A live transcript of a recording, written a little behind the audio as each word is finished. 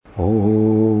ॐ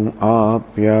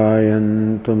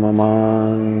आप्यायन्तु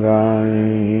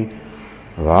ममाङ्गानि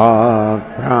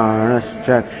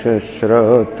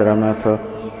वाक्प्राणश्चक्षुश्रोत्रमथो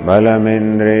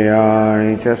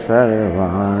बलमिन्द्रियाणि च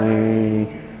सर्वाणि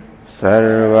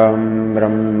सर्वं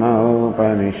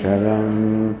ब्रह्मोपनिषदम्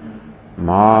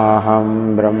माहं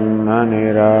ब्रह्म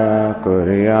निराकुर्याम्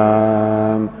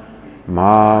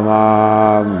मा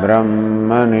ब्रह्म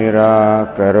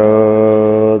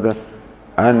निराकरोत्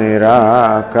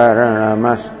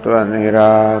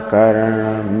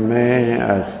अनिराकरणमस्त्वनिराकरणं मे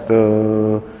अस्तु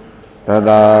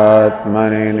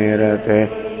तदात्मनि निरते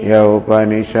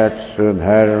यौपनिषत्सु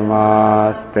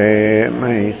धर्मास्ते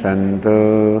मयि सन्तु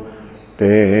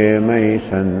ते मयि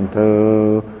सन्तु।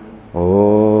 ॐ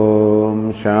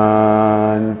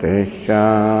शान्ति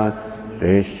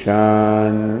शान्ति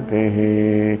शान्तिः।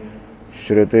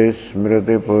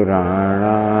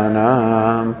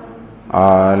 श्रुतिस्मृतिपुराणानाम्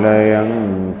आलयं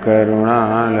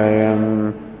करुणालयं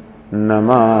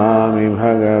नमामि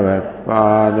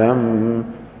भगवत्पादं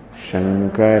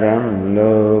शङ्करं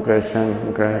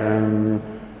लोकशङ्करं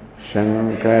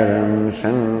शङ्करं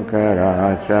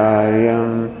शङ्कराचार्यं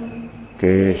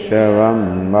केशवं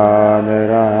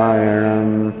बादरायणं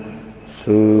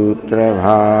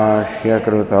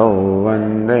सूत्रभाष्यकृतौ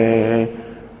वन्दे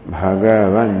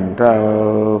भगवन्तौ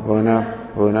पुनः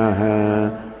पुनः।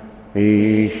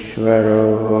 ईश्वरो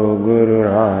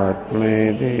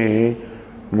गुरुरात्मेति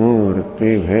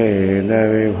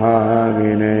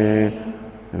मूर्तिभेदविभागिने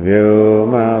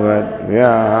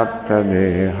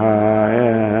व्योमवद्व्याप्तदेहाय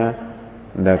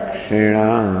दक्षिणामूर्तये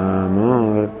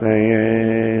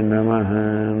नमः।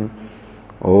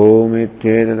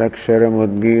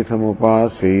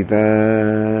 ओमित्येतदक्षरमुद्गीतमुपासीत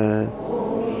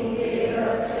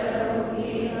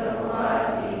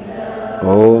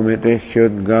ओमिति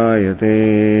ह्युद्गायते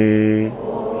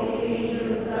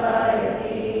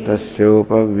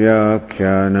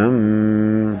तस्योपव्याख्यानम्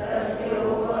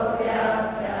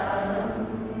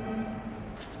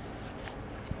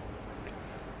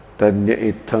तद्य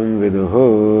इत्थं विदुः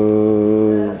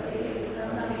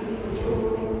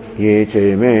ये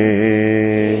चैमे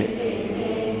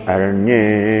अरण्ये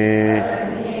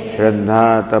श्रद्धा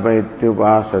तप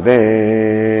इत्युपासते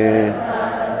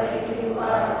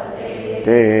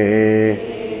ते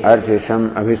अर्चिषम्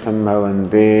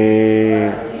अभिसंभवन्ति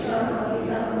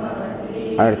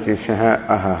अर्चिषः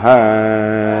अहः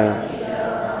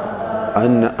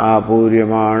अन्न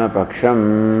आपूर्यमाण पक्षम्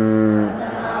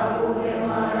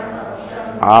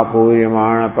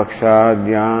आपूर्यमाण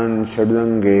पक्षाद्यान्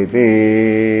षड्वङ्गेति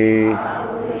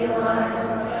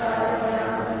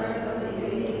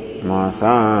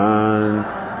मासान्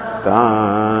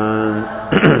तान्।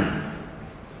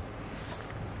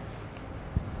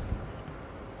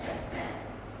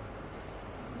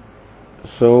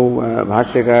 So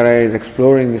Bhashyakara is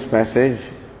exploring this passage.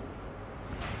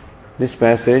 This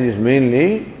passage is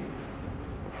mainly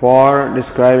for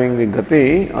describing the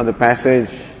gati or the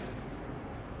passage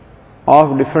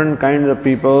of different kinds of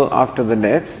people after the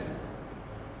death,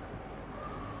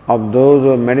 of those who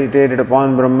have meditated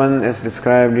upon Brahman as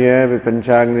described here with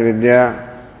Panchagni Vidya,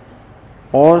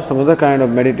 or some other kind of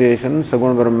meditation,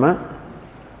 Saguna Brahma,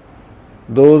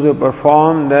 those who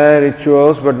perform their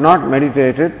rituals but not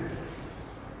meditated.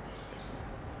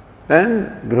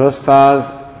 Then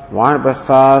Grihasthas,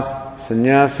 Vanaprasthas,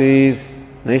 Sannyasis,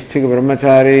 Naishthika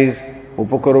Brahmacharis,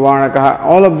 Upakurvanakaha,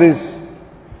 all of these.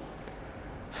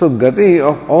 So gati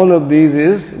of all of these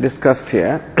is discussed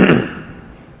here.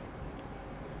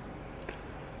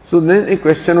 So then a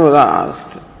question was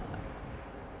asked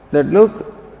that look,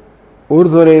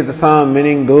 Urdhvaretasam,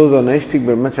 meaning those who are Naishthika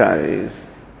Brahmacharis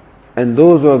and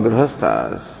those who are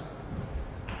Grihasthas,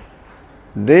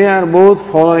 they are both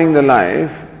following the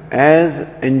life as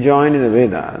enjoined in the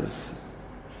Vedas.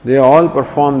 They all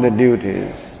perform their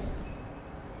duties.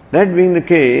 That being the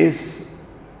case,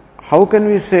 how can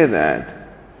we say that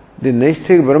the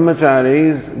Naishthika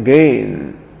Brahmacharis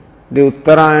gain the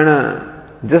Uttarayana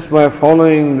just by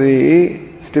following the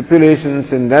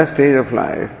stipulations in that stage of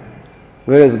life,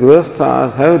 whereas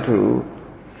Grihasthas have to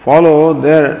follow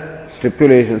their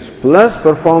stipulations plus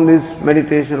perform this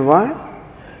meditation? Why?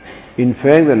 In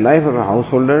fact, the life of a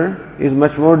householder is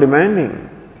much more demanding,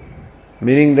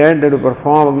 meaning that they have to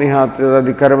perform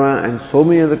Agnihotra karma and so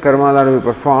many other karma that we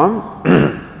perform.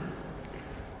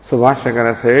 So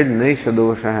Bhashyakara said, Naisha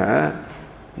dosha,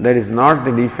 that is not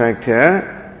the defect here.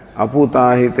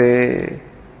 Aputahite,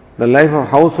 the life of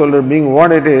householder being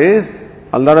what it is,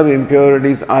 a lot of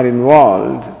impurities are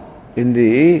involved in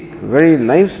the very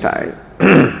lifestyle.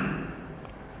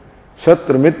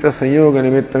 Shatra mitra sanyoga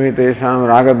nimittamite sham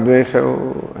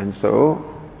ragadvesho. And so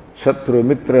Shatru,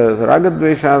 Mitras,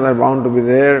 Ragadveshas are bound to be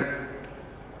there.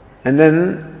 And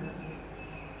then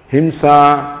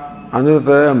Himsa,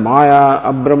 Anurta, Maya,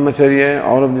 Abrahmacharya,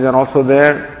 all of these are also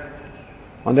there.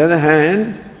 On the other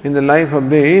hand, in the life of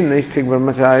the Naishthik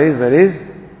Brahmacharis, there is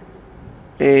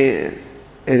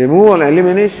a removal,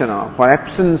 elimination of, or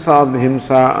absence of the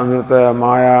Himsa, Anurta,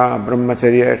 Maya,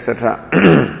 Brahmacharya, etc.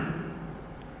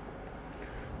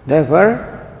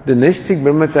 Therefore, the Naishthik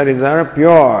Brahmacharis are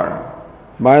pure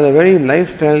by the very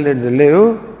lifestyle that they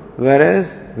live, whereas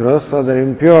Grihasthas are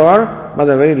impure by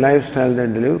the very lifestyle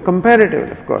that they live, comparatively,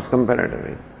 of course,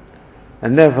 comparatively.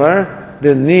 And therefore,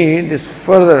 they need this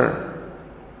further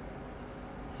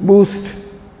boost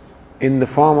in the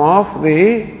form of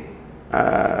the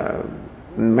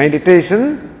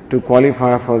meditation to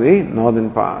qualify for the northern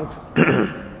path.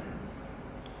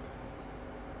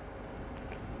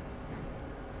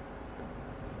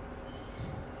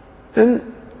 Then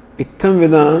Ittam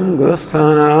vidam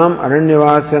grihasthanam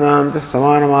aranyavasanam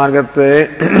samana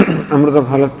margatve amrita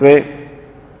phalatve.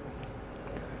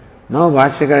 Now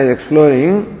Bhashyakara is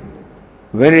exploring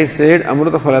where he said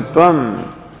amrita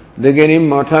phalatvam, they gain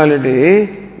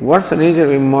immortality. What's the nature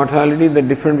of immortality that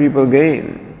different people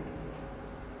gain?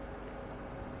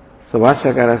 So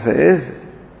Bhashyakara says,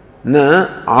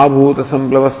 na abhuta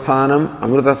samplavasthanam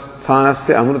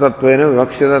amritasthanasya amritatvena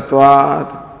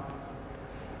vivakshitatvat.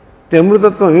 The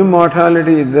amritatva of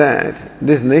immortality is that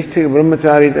this Naishthik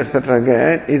Brahmachari, etc.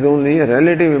 get is only a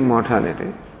relative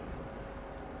immortality.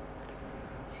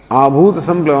 Abhuta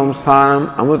samplavam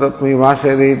sthanam amritatva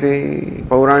vashadeti.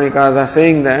 Pauranikas are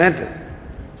saying that.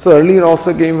 So earlier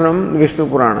also came from Vishnu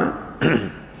Purana.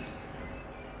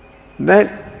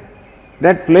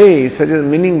 that place, such as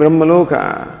meaning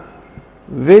Brahmaloka,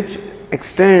 which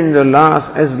extends or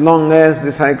lasts as long as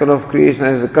the cycle of creation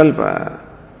as the Kalpa,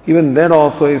 even that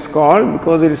also is called,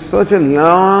 because it is such a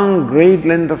long, great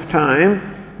length of time,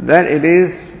 that it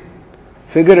is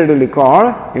figuratively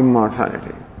called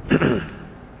immortality.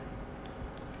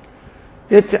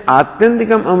 It's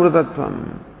Atyantikam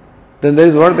Amritatvam. Then there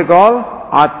is what they call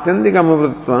Atyantikam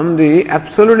Amritatvam, the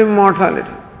absolute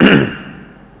immortality.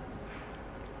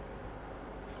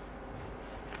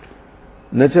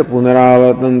 Nacha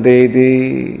punaravatante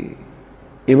iti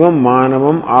ivam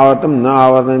manavam avatam na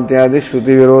avatantyadi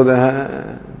shruti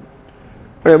virodha.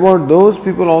 But about those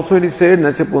people also it is said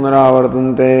nacha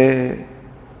punaravartante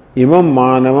imam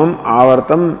manavam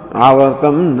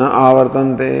avartam na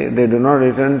avartante. They do not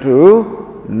return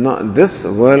to this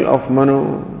world of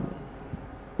Manu.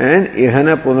 And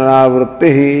ihana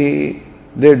punaravrittihi,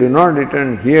 they do not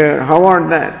return here. How about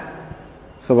that?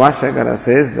 So Bhashyakara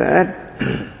says that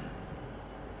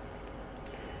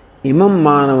imam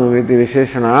manamaviti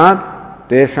visheshanat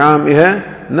tesham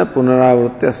iha na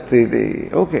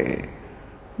punaravrityastiti. Okay.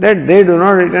 That they do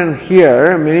not return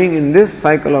here, meaning in this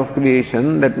cycle of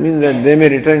creation, that means that they may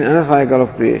return in another cycle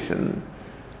of creation.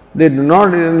 They do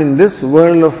not return in this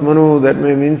world of Manu, that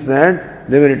means that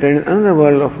they may return in another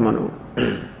world of Manu.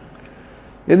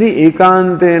 Yadi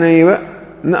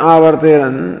ekantenaiva na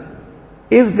avarteran,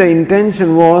 if the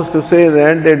intention was to say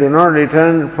that they do not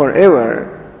return forever,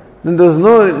 then there is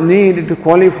no need to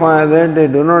qualify that they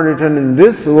do not return in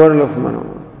this world of Manu.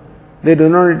 They do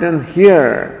not return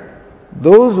here.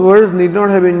 Those words need not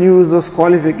have been used, those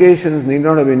qualifications need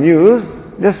not have been used.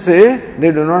 Just say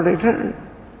they do not return.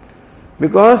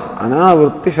 Because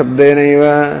anavrutti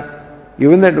shabdenaiva,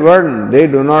 even that word they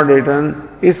do not return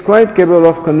is quite capable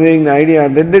of conveying the idea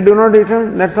that they do not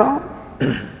return, that's all.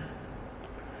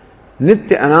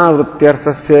 Nitya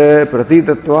anavrutyarthasya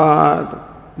pratitatvat,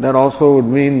 that also would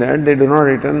mean that they do not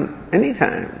return any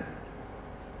time.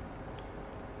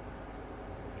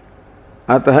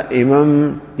 Atah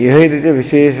imam yahirija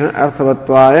visheshana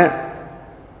arthavattvaya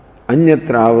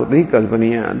anyatra avruti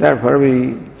kalpaniya. Therefore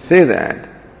we say that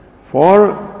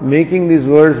for making these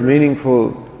words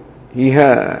meaningful,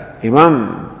 iha,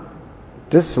 imam,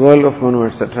 this world of Manu,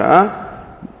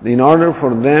 etc., in order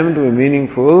for them to be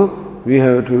meaningful, we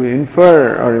have to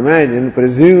infer or imagine,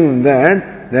 presume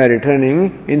that they are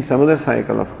returning in some other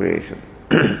cycle of creation.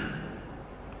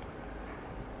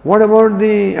 What about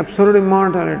the absolute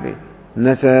immortality?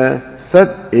 Nacha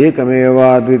sat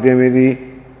ekameva dvityamiti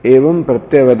evam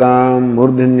pratyavatam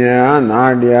murdhanya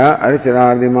nadya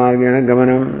aricharardi margena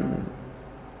gamanam.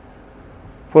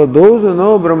 For those who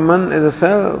know Brahman as a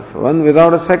self, one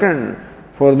without a second,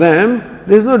 for them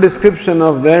there is no description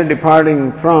of their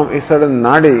departing from a certain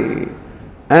nadi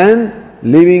and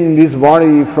leaving this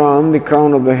body from the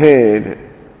crown of the head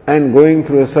and going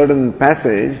through a certain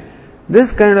passage.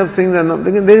 This kind of things are not,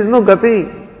 there is no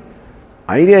gati.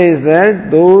 Idea is that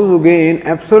those who gain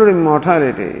absolute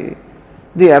immortality,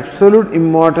 the absolute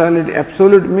immortality,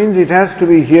 absolute means it has to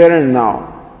be here and now.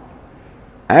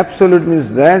 Absolute means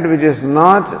that which is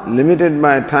not limited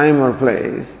by time or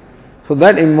place. So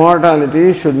that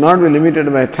immortality should not be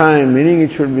limited by time, meaning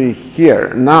it should be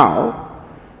here, now.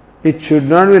 It should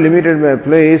not be limited by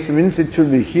place, means it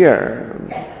should be here.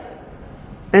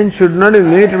 And should not be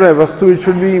limited by vastu, it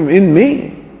should be in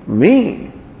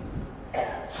me.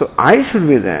 So I should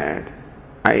be that.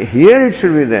 Here it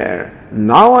should be there.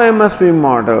 Now I must be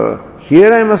immortal.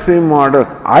 Here I must be immortal.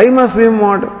 I must be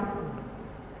immortal.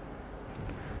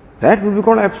 That would be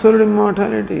called absolute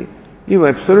immortality. If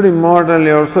absolute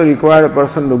immortality also require a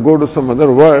person to go to some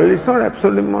other world, it's not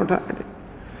absolute immortality.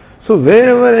 So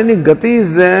wherever any gati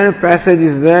is there, passage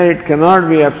is there, it cannot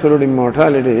be absolute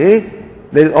immortality.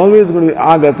 There is always going to be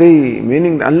agati,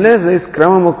 meaning unless there is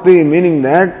krama mukti, meaning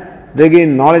that they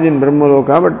gain knowledge in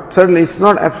Brahmaloka, but certainly it's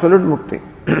not absolute mukti.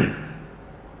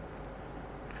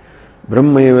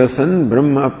 Brahma san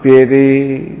Brahma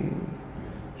apyeti.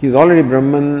 He is already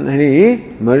Brahman and he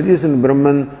merges in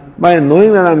Brahman. By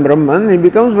knowing that I am Brahman, he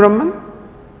becomes Brahman.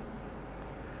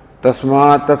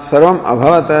 Tasmat tat sarvam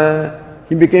abhavata.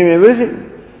 He became everything.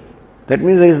 That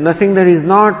means there is nothing that he is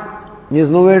not. He has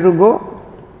nowhere to go.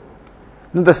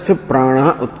 Tasya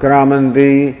prana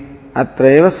utkramanti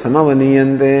atraiva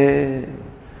samavaniyante.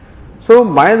 So,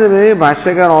 by the way,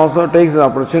 Bhashyakar also takes the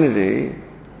opportunity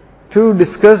to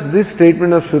discuss this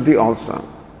statement of Shruti also.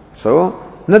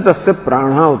 So, na tasya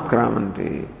prana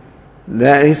utkramanti.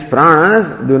 His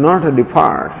pranas do not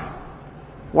depart.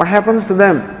 What happens to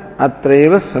them?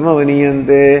 Atraiva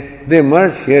samavaniyante. They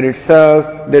merge here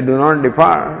itself, they do not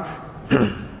depart.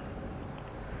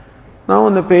 Now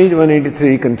on the page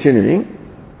 183, continuing,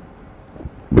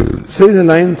 says in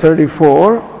line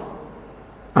 34,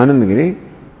 Anandagiri,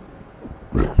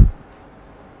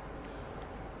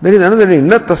 there is another reading,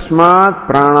 na tasmat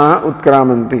prana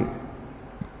utkramanti.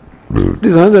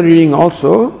 This is another reading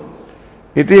also.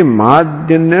 Iti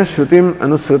madhyanya shrutim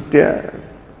anusrutya.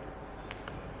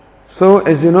 So,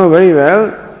 as you know very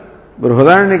well,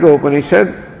 Brihadaranyaka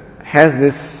Upanishad has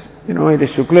this, it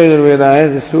is Shukla Yajurveda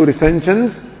has these two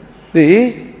recensions,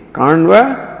 the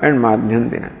Kandva and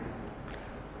Madhyandina.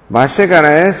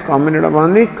 Bhashyakara has commented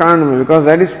upon the Kandva because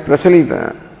that is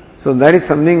Prachalita. So, that is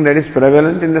something that is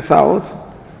prevalent in the south.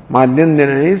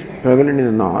 Madhyandina is prevalent in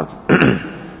the north.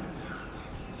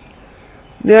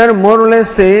 They are more or less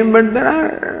same, but there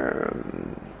are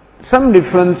some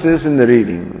differences in the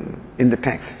reading, in the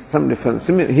text. Some difference.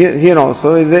 Here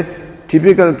also is a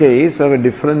typical case of a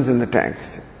difference in the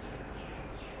text.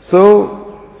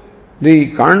 So,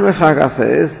 the Kandva Shaka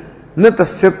says, na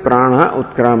tasya prana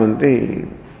utkramanti.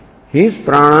 His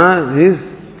pranas,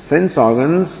 his sense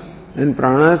organs and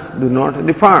pranas do not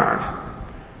depart.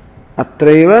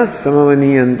 Atraiva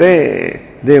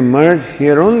samavaniyante. They merge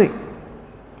here only.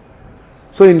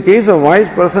 So in case of wise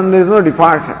person, there is no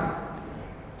departure.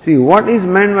 See, what is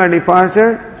meant by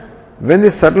departure? When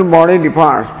the subtle body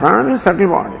departs, prana means subtle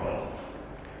body.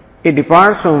 It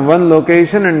departs from one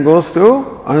location and goes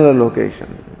to another location.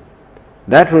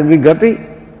 That would be gati.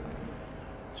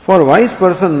 For a wise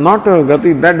person not to have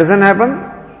gati, that doesn't happen.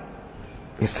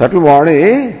 His subtle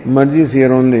body merges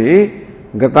here only.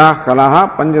 Gata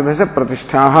kalaha panchadasha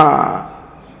pratishtaha.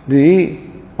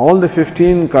 All the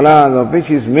 15 kalas of which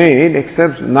is made,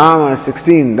 except Nama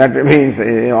 16, that remains,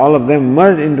 all of them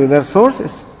merge into their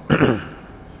sources.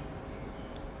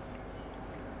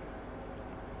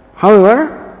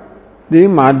 However, the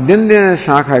Madhyandina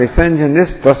Shakha recension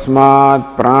is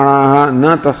Tasmat Pranaha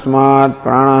na Tasmat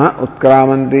Pranaha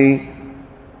Utkramanti.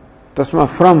 Tasmat,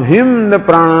 from him the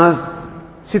pranas,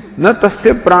 na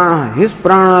tasya prana, his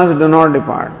pranas do not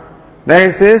depart.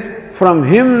 That it says, from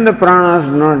him the pranas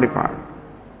do not depart.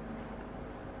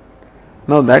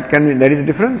 Now that is a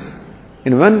difference.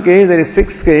 In one case there is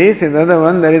sixth case, in the other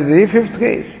one there is the fifth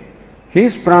case.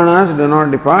 His pranas do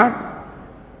not depart.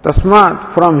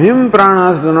 Tasmat, from him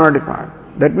pranas do not depart.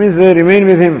 That means they remain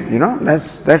with him,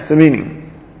 that's the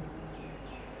meaning.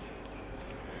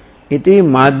 Iti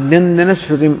madhyandina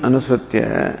shrutim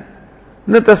anusatya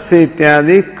na tasya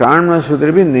ityadi karma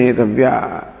shrutirbi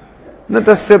netavya na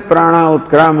tasya prana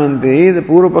utkramanti. The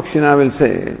Purva Pakshina will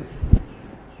say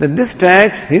that this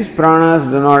text, his pranas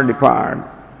do not depart,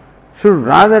 should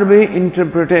rather be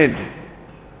interpreted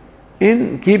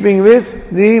in keeping with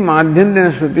the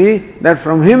Madhyandina Shruti, that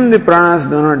from him the pranas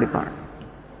do not depart.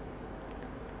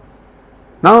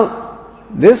 Now,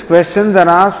 these questions are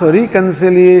asked for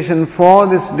reconciliation for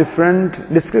these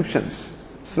different descriptions.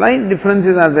 Slight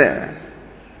differences are there.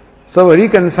 So,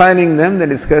 reconciling them, the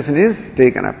discussion is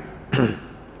taken up.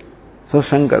 So,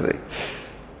 Shankara.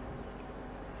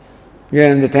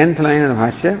 Here in the 10th line of the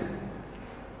Bhashya,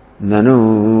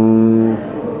 Nanu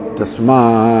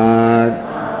Tasmad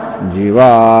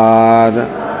Jivad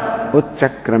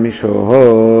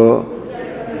Uchchakramishoho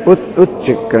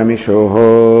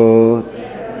Uchchakramishoho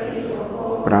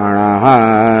Pranaha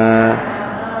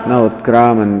Na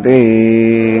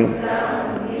Utkramanti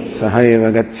Sahaiva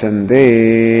Gachanti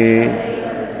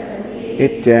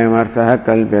Ityamartha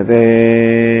Kalpyate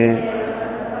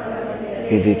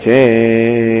Iti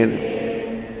Chet.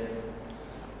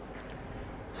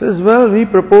 Says, well, we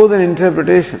propose an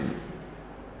interpretation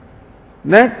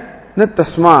that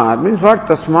tasmat means what?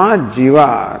 Tasmat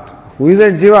jivat. Who is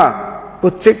that jiva?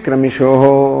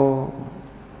 Uchchikramishoho.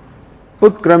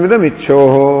 Utkramidam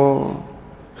ichhoho.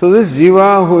 So this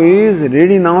jiva who is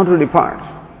ready now to depart.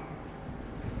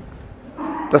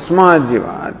 Tasmat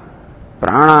jivat.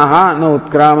 Pranaha na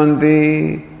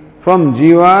utkramanti. From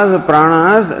jivas, the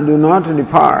pranas do not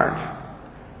depart.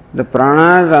 The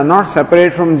pranas are not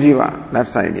separate from jiva.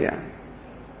 That's the idea.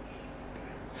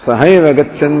 Sahaiva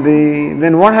gachanti.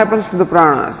 Then what happens to the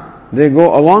pranas? They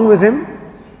go along with him,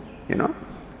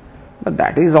 But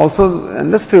that is also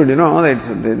understood, that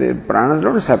the pranas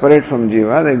don't separate from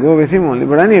jiva. They go with him only.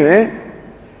 But anyway,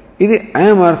 iti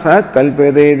ayamartha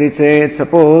kalpyate chet.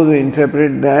 Suppose we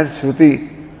interpret that Shruti.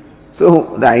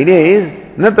 So the idea is,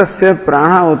 na tasya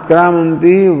prana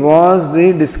utkramanti was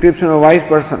the description of a wise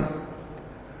person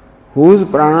whose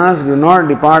pranas do not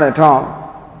depart at all.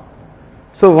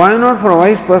 So why not for a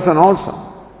wise person also?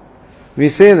 We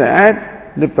say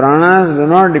that the pranas do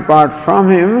not depart from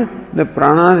him, the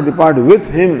pranas depart with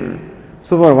him.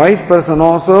 So for a wise person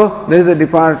also there is a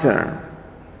departure.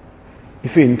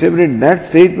 If you interpret that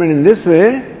statement in this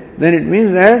way, then it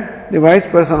means that the wise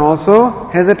person also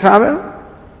has a travel.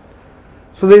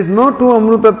 So there is no two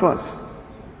Amrutattvas.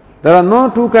 There are no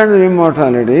two kinds of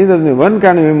immortality. There is only one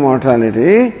kind of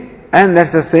immortality, and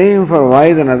that's the same for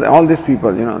wise and all these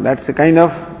people. That's the kind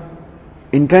of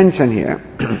intention here.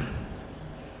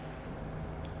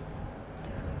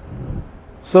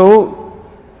 So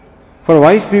for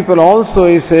wise people also,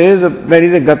 he says there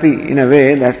is a gati in a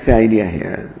way. That's the idea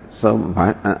here. So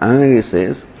Anandagiri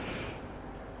says,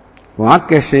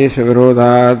 Vakya shesha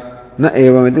virodhat na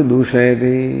evamiti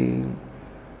dushayati.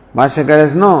 Bhashyakara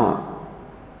says no,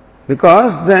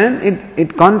 because then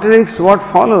it contradicts what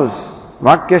follows.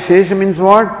 Vakya shesha means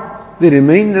what? The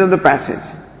remainder of the passage.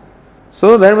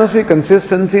 So there must be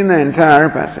consistency in the entire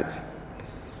passage.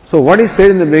 So what is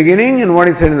said in the beginning and what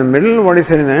is said in the middle, what is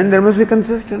said in the end, there must be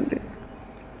consistency.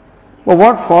 But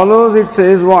what follows, it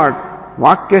says what?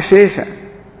 Vakya shesha.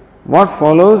 What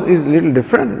follows is little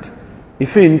different.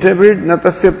 If you interpret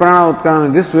natasya prana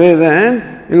utkrama this way, then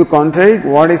it will contradict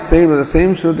what is said by the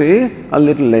same Shruti a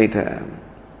little later.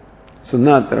 So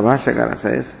Natra Bhashyakara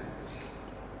says,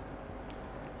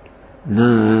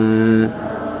 Na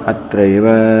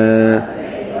atraiva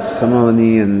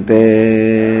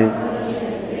samavaniyante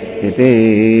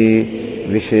iti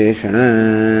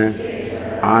visheshana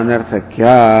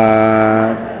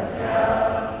anarthakyat.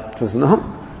 So no,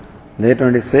 later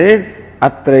on it is said,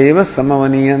 atraiva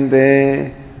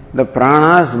samavaniyante. The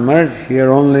pranas merge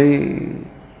here only.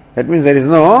 That means there is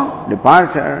no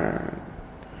departure.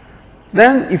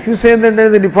 Then if you say that there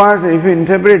is a departure, if you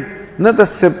interpret na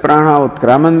tasya prana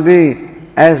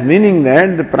utkramanti as meaning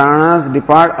that the pranas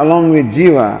depart along with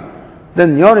jiva,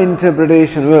 then your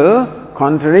interpretation will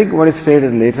contradict what is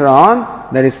stated later on,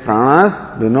 that is pranas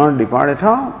do not depart at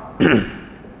all.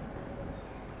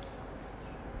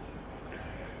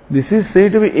 This is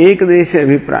said to be Ekadesha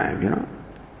Abhiprayam,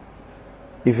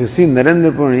 If you see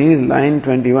Narendra Purni, line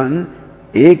 21,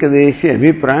 Ekadesha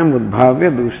Abhiprayam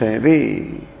Udbhavya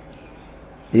Dushayati.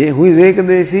 Who is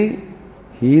Ekadashi?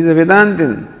 He is a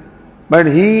Vedantin. But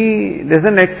he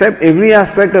doesn't accept every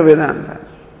aspect of Vedanta.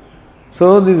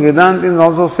 So these Vedantins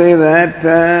also say that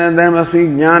there must be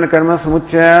Jnana Karma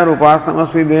Samuchaya, Upasana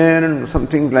must be there, and some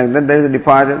things like that. There is a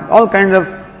departure. All kinds of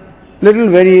little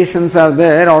variations are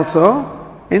there also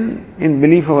in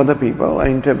belief of other people or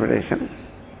interpretation.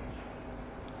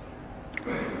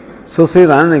 So says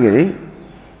Anandagiri,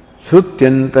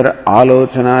 Shrutyantara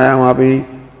Alochanayam api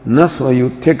na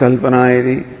svayuthya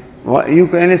kalpanayati. You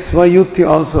can say svayuthya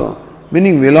also,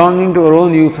 meaning belonging to our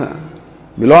own youth,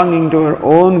 belonging to our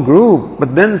own group,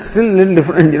 but then still a little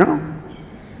different,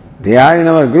 They are in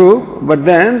our group, but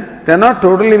then they are not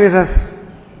totally with us.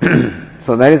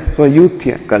 So that is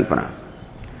svayuthya kalpana.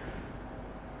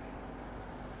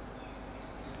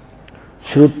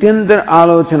 Shrutyantar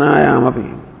alochanayam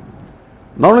api.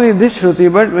 Not only this Shruti,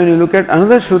 but when you look at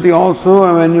another Shruti also,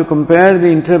 and when you compare the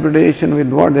interpretation with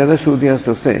what the other Shruti has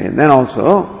to say, then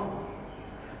also,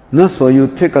 na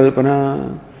svayuthya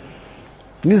kalpana.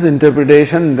 This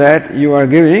interpretation that you are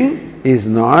giving is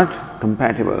not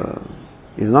compatible,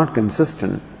 is not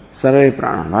consistent. Sarve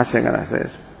prana, Bhashyakara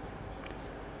says,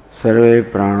 Sarve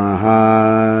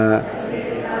pranaha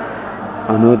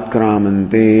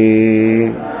anutkramanti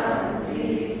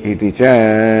iti cha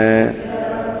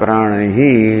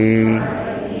pranahi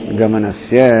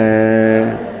gamanasya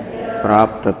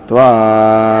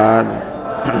praptatvad.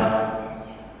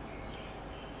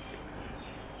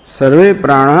 Sarve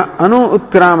prana anu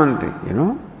utkramanti,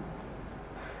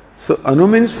 So anu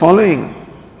means following.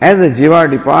 As the jiva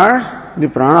departs, the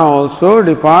prana also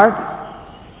depart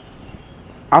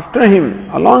after him,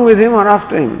 along with him or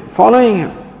after him, following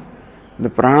him. The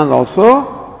pranas also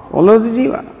follow the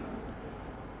jiva.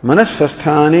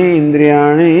 Manashasthani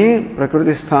indriyani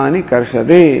prakritisthani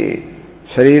karshate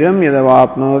shariram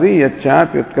yadavapnodi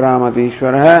yachapyutkramati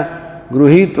ishvaraha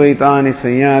gruhitvaitani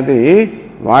sanyati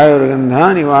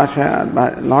vayurgandhani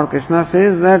vashayat. Lord Krishna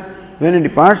says that when he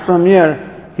departs from here,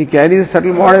 he carries a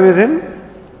subtle body with him.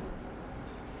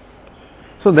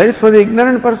 So that is for the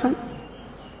ignorant person.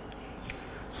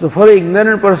 So for the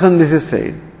ignorant person this is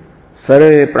said.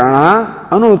 Sarve prana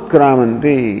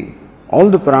anutkramanti. All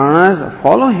the pranas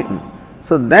follow him.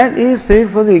 So that is said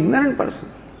for the ignorant person.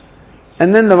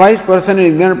 And then the wise person and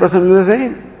ignorant person do the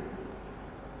same.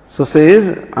 So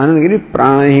says Anandagiri,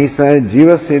 pranahi sa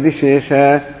jivasya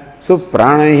shesha. So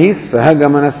pranahi saha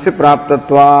gamanasya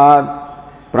praptatvat.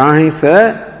 Pranahi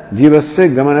sa jivasya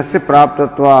gamanasya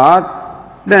praptatvat.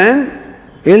 Then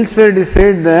elsewhere it is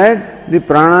said that the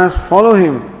pranas follow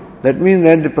him. That means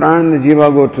that the prana and the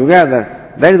jiva go together.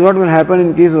 That is what will happen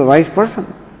in case of a wise person.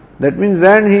 That means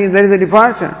that there is a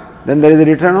departure. Then there is a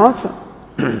return also.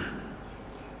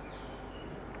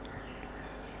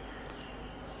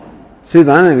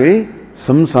 Siddhanagiri,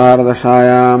 samsara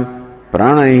dashayam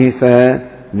pranaihi sah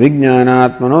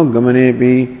vijnanatmano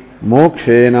gamanepi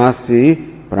mokshe nasti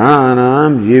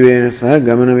prananam jivena sah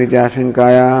gamanamiti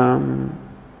ashankayam.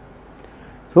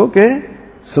 So, okay,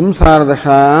 samsara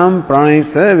dashayam pranaihi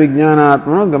sah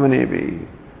vijnanatmano gamanepi.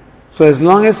 So as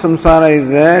long as samsara is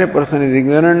there, a person is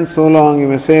ignorant, so long you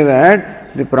may say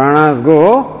that the pranas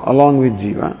go along with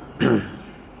jiva.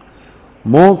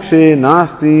 Mokshe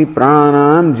nasti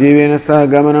pranam jivena sah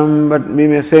gamanam, but we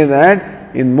may say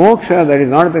that in moksha that is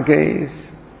not the case.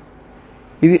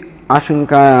 Iti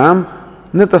ashankayam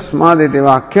na tasmad iti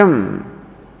vakyam.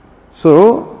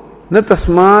 So, na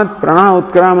tasmad prana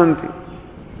utkramanti.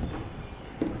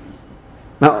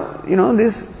 Now,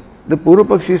 this, the Purva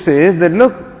Pakshi says that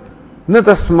look, na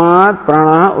tasmat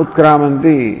prana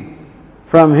utkramanti.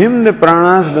 From him the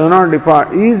pranas do not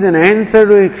depart. Is an answer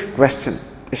to a question,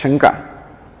 a shanka.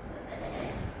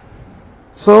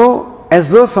 So, as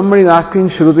though somebody is asking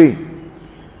Shruti,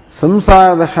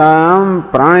 samsara dasham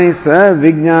pranisa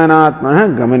vijnanatmana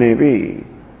gamanepi.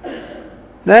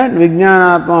 That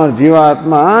vijnanatma or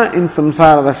jivatma in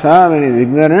samsara dasha, when he is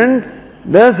ignorant,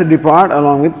 does depart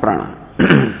along with prana.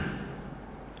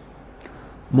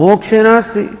 Moksha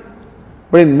nasti.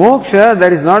 But in moksha,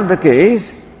 that is not the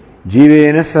case.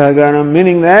 Jivena sahaganam,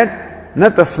 meaning that na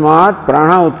tasmat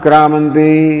prana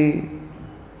utkramanti.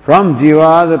 From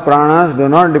jiva, the pranas do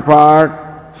not depart.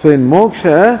 So in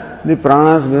moksha, the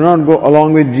pranas do not go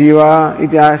along with jiva.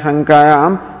 Iti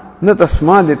ashankayam na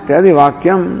tasmat ityadi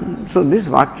vakyam. So this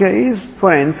vakya is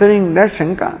for answering that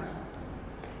shanka.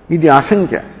 Iti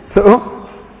ashankya. So,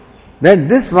 that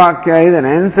this vakya is an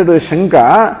answer to a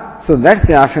shanka, so that's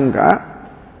the ashanka.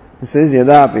 It says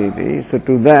yadapiti. So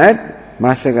to that,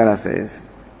 Bhashyakara says,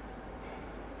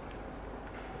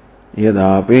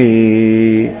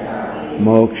 yadapi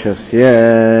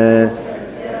mokshasya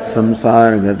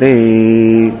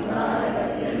samsargati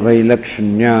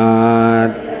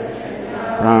vailakshanyat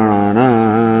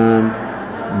prananam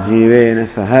jivena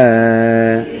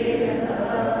saha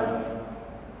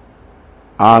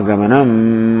agamanam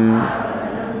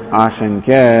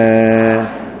ashankya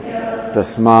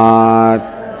tasmat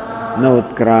na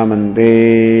utkramanti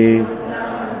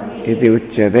iti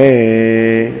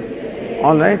uchyate.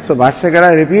 Alright, so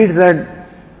Bhashyakara repeats that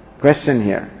question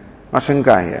here,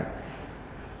 ashanka here.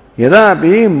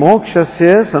 Yadapi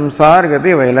mokshasya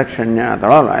samsargati vailakshanyat.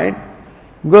 Alright,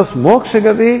 because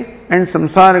mokshagati and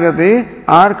samsargati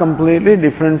are completely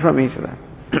different from each other.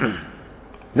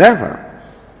 Therefore,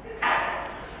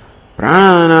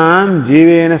 prananam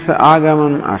jivena sa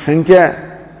agamam ashankya.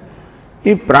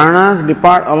 If pranas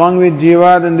depart along with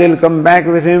jiva, then they will come back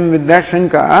with him with that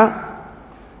shanka.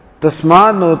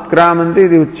 Tasmad no utkramanti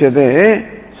iti uchyate.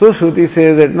 So Shruti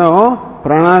says that no,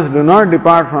 pranas do not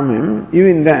depart from him,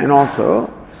 even then also.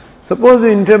 Suppose you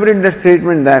interpret that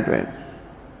statement that way.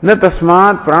 Na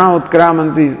tasmat prana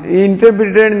utkramanti. He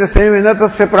interpreted in the same way, na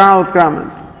tasya prana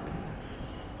utkramanti.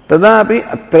 Tadapi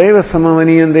atraiva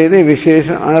samavaniyante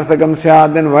vishesha anarthakam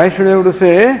syad. Then why should I have to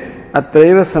say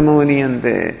atraiva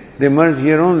samavaniyante? They merge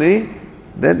here only.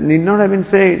 That need not have been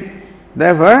said.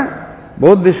 Therefore,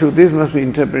 both the Shrutis must be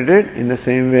interpreted in the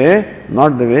same way,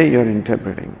 not the way you are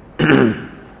interpreting.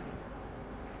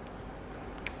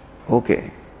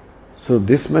 Okay. So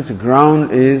this much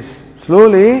ground is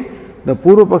slowly the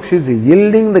Purva Pakshi is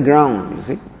yielding the ground, you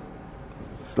see,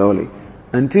 slowly,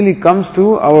 until he comes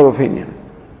to our opinion.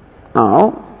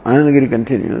 Now, Anandagiri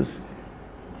continues.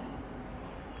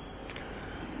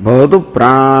 Bhavatu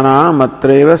prana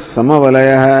matreva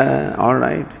samavalaya.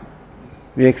 Alright.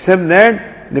 We accept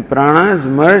that the pranas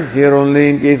merge here only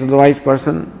in case of the wise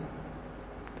person.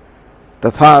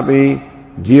 Tathapi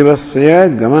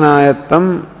jivasya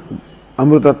gamanayattam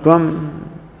amrutatvam.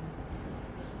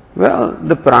 Well,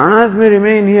 the pranas may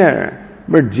remain here,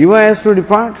 but jiva has to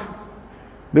depart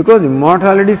because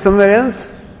immortality is somewhere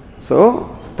else.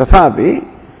 So, tathapi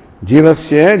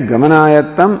jivasya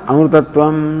gamanayattam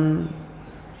amrutatvam.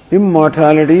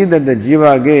 Immortality that the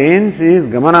jiva gains is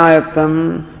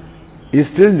gamanayattam, is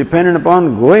still dependent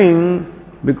upon going,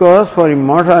 because for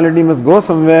immortality must go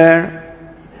somewhere.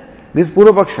 This is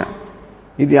Purva Paksha.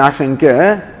 Iti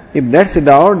ashankya. If that's a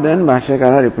doubt, then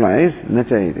Bhashyakara replies,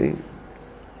 Nacha iti.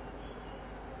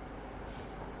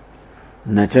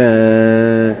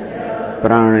 Nacha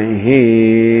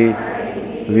pranihi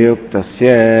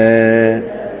vyuktasya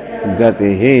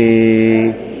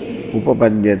gatihi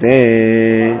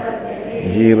upapadyate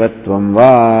jivatvam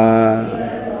va.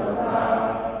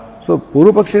 So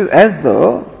Purva Paksha is as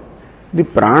though the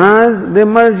pranas they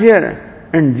merge here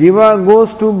and jiva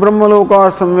goes to Brahmaloka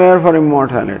or somewhere for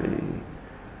immortality.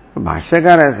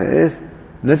 Bhashyakara says,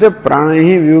 Nacha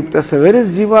pranihi vyuktasya. Where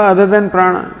is jiva other than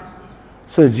prana?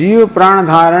 So jiva prana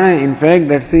dharana, in fact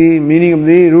that's the meaning of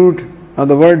the root of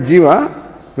the word jiva,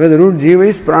 where the root jiva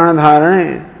is prana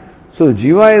dharana. So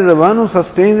jiva is the one who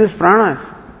sustains his pranas.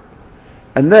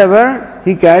 And therefore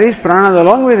he carries pranas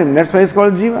along with him. That's why it's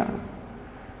called jiva.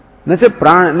 Nacha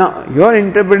prana. Now your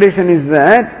interpretation is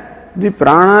that the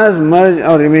pranas merge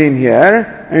or remain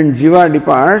here and jiva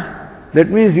departs. That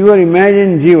means you are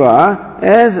imagining jiva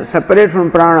as separate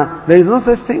from prana. There is no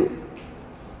such thing.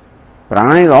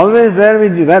 Prana is always there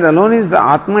with jiva. That alone is the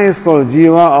Atma is called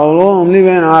jiva, alone only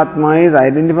when Atma is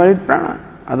identified with prana.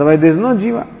 Otherwise there is no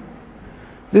jiva.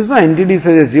 There is no entity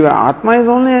such as jiva. Atma is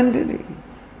only entity.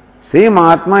 Same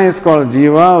Atma is called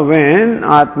jiva when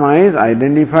Atma is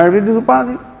identified with the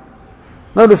upadhi.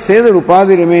 Now to say that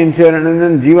upadhi remains here and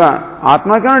then jiva,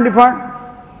 Atma cannot depart.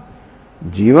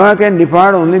 Jiva can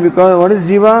depart only because what is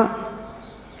jiva?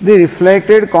 The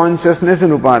reflected consciousness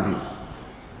in upadhi.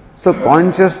 So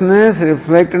consciousness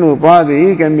reflected in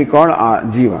upadhi can be called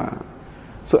jiva.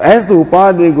 So as the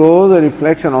upadhi goes, the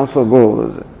reflection also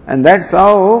goes. And that's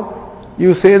how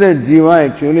you say that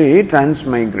jiva actually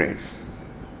transmigrates.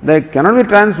 There cannot be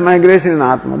transmigration in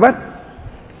Atma, but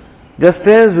just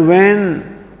as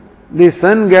when the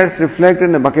sun gets reflected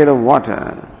in a bucket of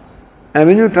water, and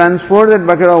when you transport that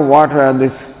bucket of water,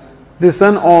 the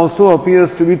sun also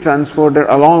appears to be transported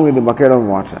along with the bucket of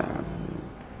water.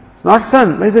 It's not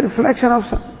sun, but it's a reflection of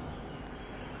sun.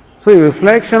 So the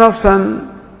reflection of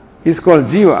sun is called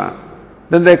jiva.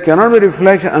 Then there cannot be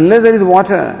reflection unless there is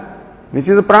water, which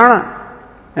is the prana,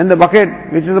 and the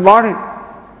bucket, which is the body.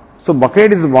 So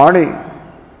bucket is the body,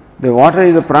 the water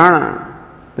is the prana,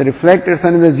 the reflected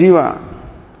sun is the jiva,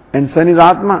 and sun is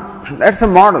Atma. That's a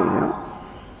model,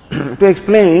 to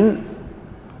explain.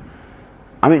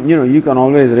 I mean, you can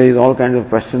always raise all kinds of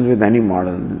questions with any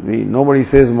model. Nobody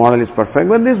says model is perfect,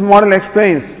 but this model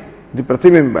explains the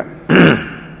pratibimba.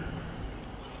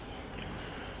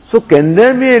 So can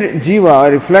there be a jiva,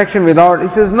 a reflection without? He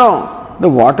says no. The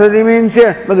water remains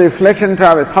here, but the reflection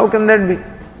travels. How can that be?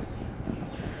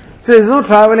 So there is no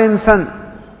travel in sun.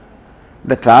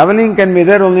 The traveling can be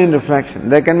there only in reflection.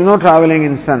 There can be no traveling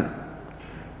in sun.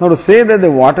 Now to say that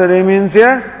the water remains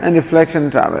here and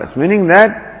reflection travels, meaning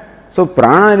that, so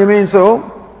prana remains so,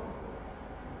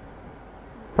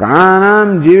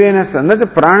 pranam jivena san, that's the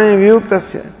prana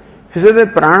vyuktasya. If you say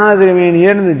that pranas remain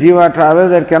here and the jiva travels,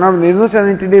 there cannot be, there is no such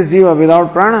entity as jiva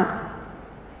without prana.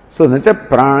 So, nacha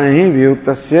pranahi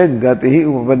vyuktasya gatihi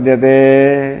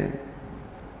upapadyate.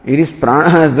 It is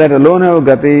pranas that alone have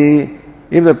gati.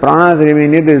 If the pranas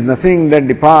remain here, there is nothing that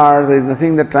departs, there is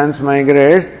nothing that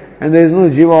transmigrates, and there is no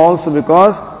jiva also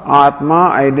because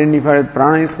Atma identified with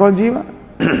prana is called jiva.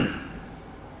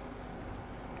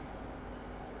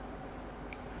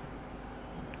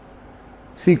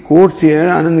 See, quotes here,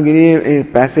 Anandagiri, a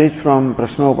passage from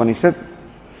Prashna Upanishad.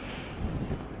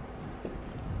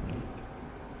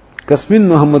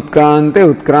 कस्मिन् अहम् उत्क्रान्ते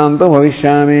उत्क्रान्तो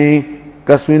भविष्यामि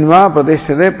कस्मिन् वा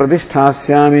प्रतिष्ठते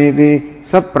प्रतिष्ठास्यामि इति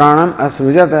स प्राणम्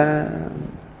असृजत.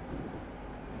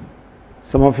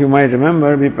 Some of you might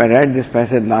remember we read this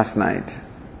passage last night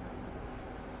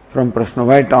from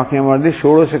Prashnavai talking about the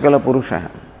Shodoshakala Purusha.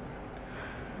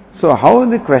 So how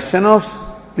the question of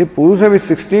the Purusha with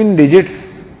 16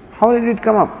 digits, how did it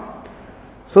come up?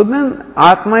 So then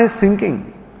Atma is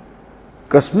thinking,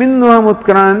 Kasmin Vaham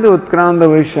Utkranta Utkranta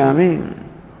Vaishyami.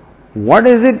 What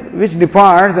is it which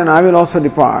departs and I will also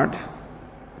depart?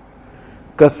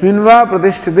 Kasmin Va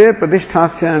Pratishtite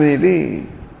Pratishthasyami iti.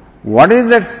 What is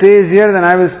that stays here, then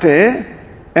I will stay,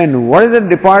 and what is that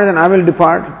departs, then I will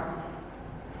depart.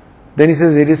 Then he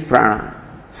says it is prana.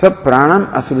 Sab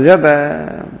pranam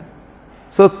asrujata.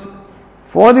 So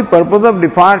for the purpose of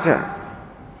departure,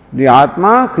 the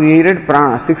Atma created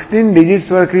prana. 16 digits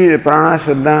were created. Prana,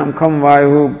 Shraddham, Kham,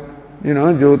 Vayu,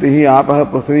 Jyotihi, Apaha,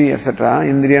 Prithvi, etc.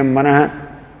 Indriyam, Manaha,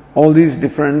 all these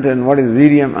different, and what is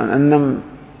Viryam, Annam,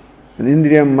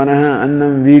 Indriyam, Manaha,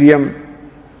 Annam, Viryam.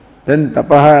 Then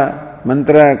tapaha,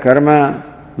 mantra, karma,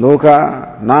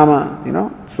 loka,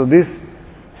 nama, So these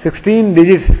 16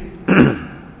 digits,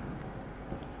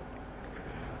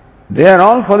 they are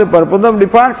all for the purpose of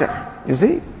departure, you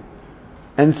see.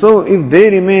 And so if they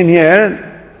remain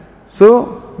here,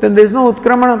 so then there is no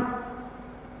utkramanam.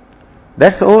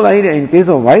 That's the whole idea. In case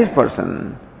of wise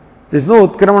person, there is no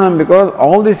utkramanam because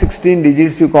all the 16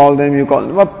 digits you call them.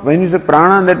 When you say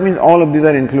prana, that means all of these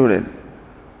are included.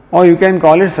 Or you can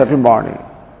call it subtle body.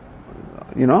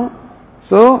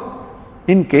 So,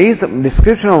 in case of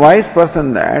description of wise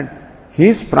person that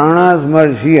his pranas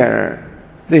merge here,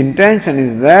 the intention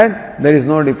is that there is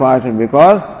no departure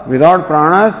because without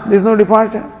pranas there is no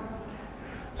departure.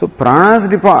 So pranas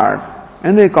depart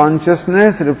and the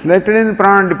consciousness reflected in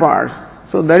prana departs.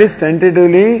 So that is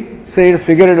tentatively said,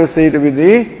 figuratively said to be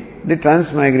the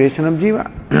transmigration of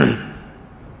jiva.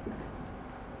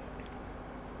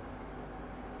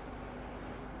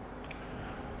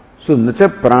 So nacha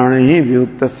pranahi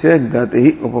vyuktasya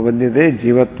gati upapadyate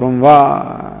jivatvam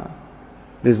va.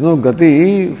 There is no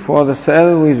gati for the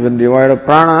self who is devoid of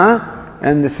prana,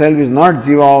 and the self is not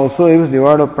jiva also, he is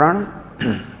devoid of prana.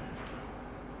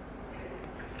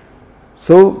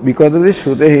 So because of this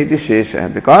Shruti iti shesha,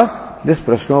 because this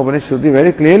Prashnopanishad Shruti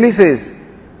very clearly says,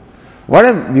 what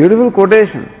a beautiful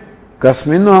quotation.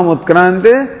 Kasmin aham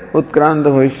utkrante utkranta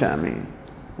bhavishyami.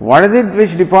 What is it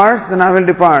which departs, then I will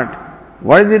depart.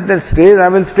 What is it that stays? I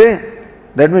will stay.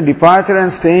 That means departure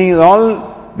and staying is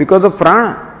all because of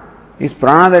prana. It's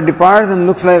prana that departs and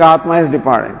looks like Atma is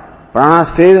departing. Prana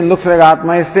stays and looks like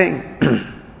Atma is staying.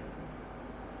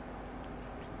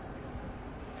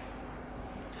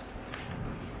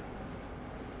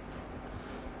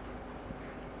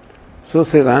 So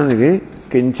says Anandagi,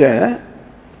 Kincha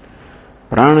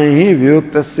pranahi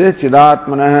vyuktasya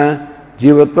chidatmanah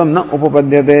jivatvam na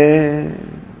upapadyate.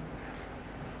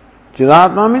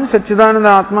 Chidatma means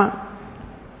Satchidananda Atma.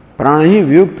 Pranahi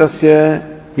vyuktasya.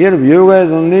 Here Vyoga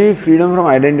is only freedom from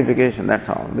identification, that's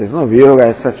all. There is no Vyoga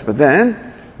as such. But then,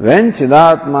 when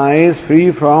Chidatma is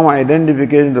free from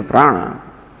identification to prana,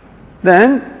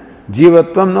 then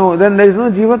Jivatvam, no, then there is no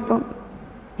Jivatvam.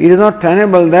 It is not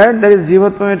tenable that there is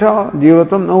Jivatvam at all.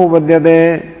 Jivatvam no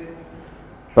upadyate.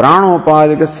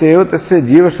 Pranopadikasya tasya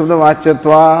Jiva Shabda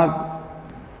Vachyatvat.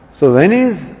 So when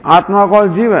is Atma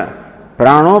called Jiva?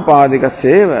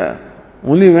 Pranopadikasya.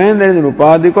 Only when there is an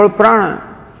upadhi called prana,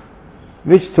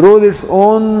 which throws its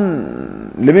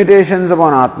own limitations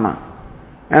upon Atma.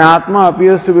 And Atma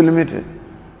appears to be limited.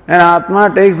 And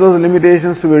Atma takes those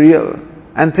limitations to be real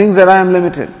and thinks that I am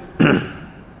limited.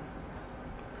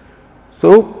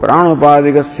 So,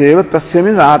 pranopadikasya tasya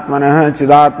means Atmanah,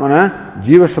 Chidatmanah,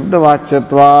 Jiva Shabda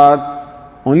Vachyatvat.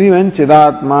 Only when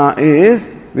Chidatma is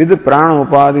with the prana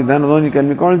upadhi, then alone can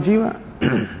be called Jiva.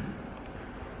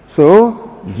 So,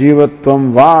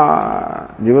 Jivatvam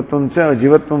va,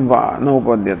 Jivatvam va, no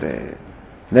upadyate.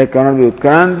 There cannot be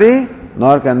Utkranti,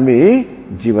 nor can be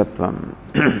Jivatvam.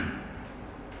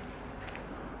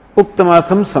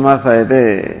 Uktamartham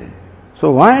samarthayate.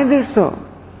 So, why is it so?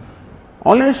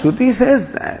 Already Shruti says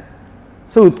that.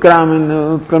 So,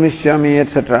 Utkramishyami,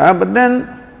 etc. But then,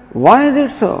 why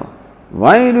is it so?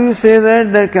 Why do you say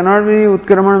that there cannot be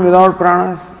Utkraman without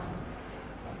pranas?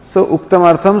 So,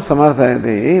 Uktamartham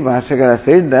samarthayate. Bhashyakara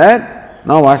said that.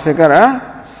 Now,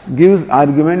 Bhashyakara gives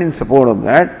argument in support of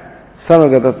that.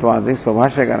 Sarvagatattvadi. So,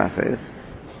 Bhashyakara says,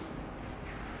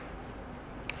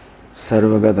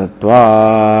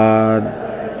 Sarvagatatvad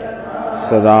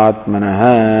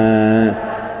Sadatmanah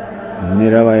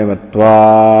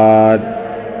Niravayavatvad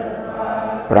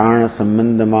प्राण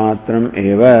संबंध मात्रम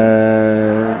एव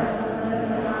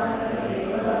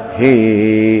ही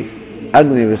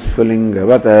अग्नि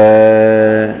विस्फुलिंगवत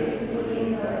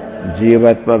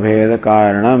जीवत्व भेद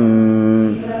कारणम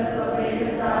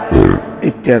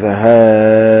इत्यतः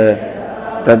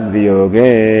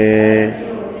तद्वियोगे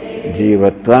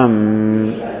जीवत्वं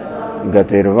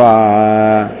गतिर्वा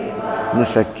न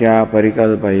शक्या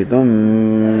परिकल्पयितुं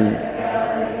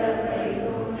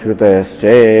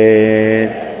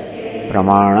श्रुतयश्चेत्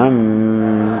प्रमाणम्।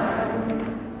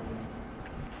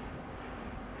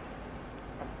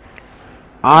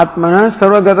 आत्मनः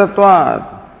सर्वगतत्वात्,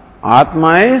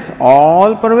 आत्मा is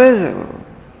all pervasive.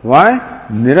 Why?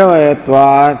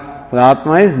 Niravayatvat.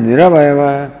 Atma is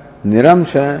niravayava,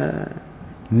 niramsha,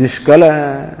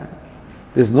 nishkala.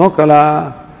 There is no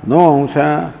kala, no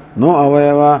amsha, no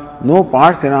avayava, no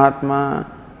parts in Atma.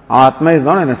 Atma is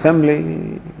not an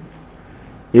assembly.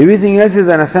 Everything else is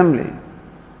an assembly.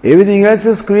 Everything else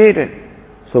is created.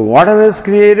 So whatever is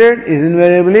created is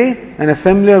invariably an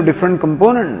assembly of different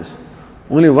components.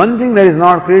 Only one thing that is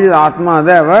not created, Atma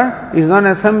Deva, is not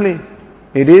an assembly.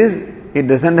 It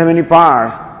doesn't have any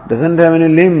parts, doesn't have any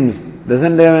limbs,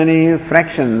 doesn't have any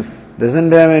fractions,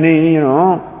 doesn't have any,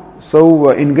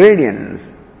 ingredients.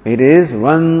 It is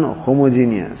one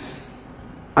homogeneous,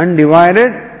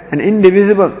 undivided and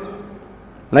indivisible,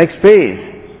 like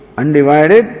space,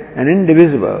 undivided and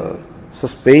indivisible. So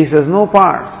space has no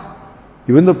parts.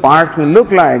 Even though parts may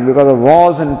look like because of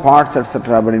walls and parts,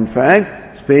 etc., but in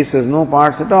fact, space has no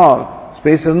parts at all.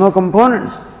 Space has no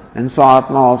components. And so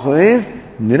Atma also is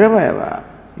Niravayava.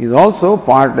 Is also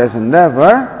partless and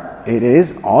therefore it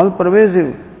is all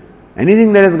pervasive.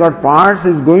 Anything that has got parts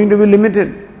is going to be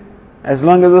limited as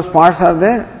long as those parts are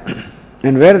there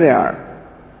and where they are.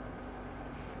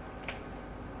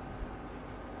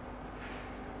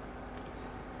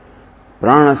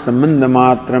 Prana sambandha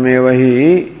matrameva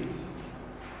hi.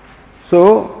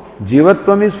 So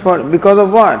jivatvam is because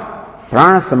of what?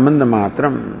 Prana sambandha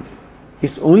matram.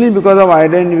 It's only because of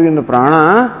identifying the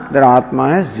prana that Atma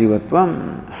has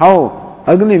jivatvam. How?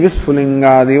 Agni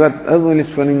visphulingadivat, agni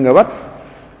visphulingavavat,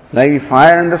 like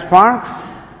fire and the sparks.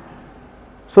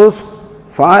 So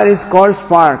fire is called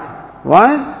spark.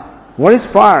 Why? What is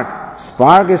spark?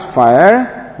 Spark is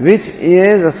fire which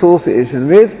is association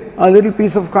with a little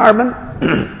piece of carbon.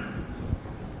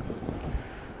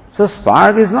 So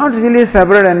spark is not really a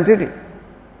separate entity.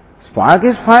 Spark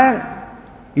is fire.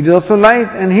 It is also light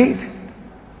and heat.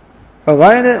 But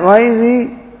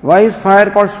why is fire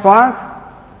called spark?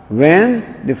 When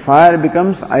the fire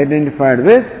becomes identified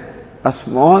with a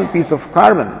small piece of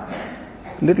carbon,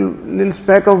 little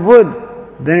speck of wood,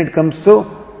 then it comes to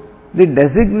the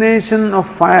designation of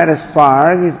fire as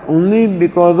spark is only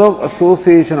because of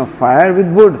association of fire with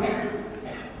wood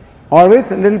or with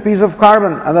a little piece of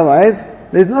carbon. Otherwise,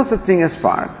 there is no such thing as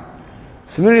spark.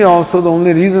 Similarly, also the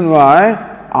only reason why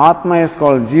Atma is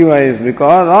called Jiva is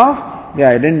because of the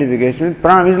identification with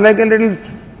Prana. It's like a little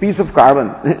piece of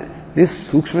carbon. This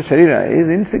Sukshma Sharira is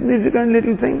insignificant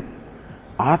little thing.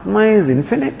 Atma is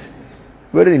infinite,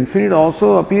 but infinite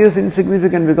also appears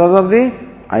insignificant because of the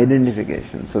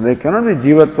identification. So there cannot be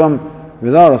Jivatvam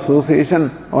without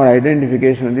association or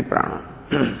identification with the Prana.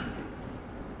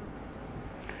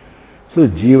 So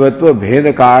Jivatva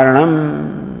Bheda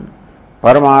Karanam,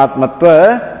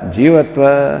 Paramatmatva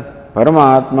Jivatva,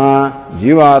 Paramatma,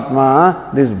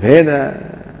 Jivatma, this Bheda.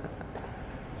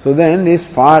 So then this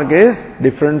spark is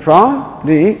different from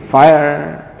the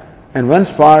fire, and one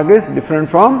spark is different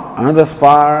from another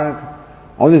spark.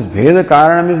 All this Bheda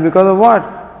Karanam is because of what?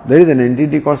 There is an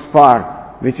entity called spark,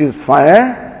 which is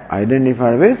fire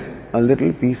identified with a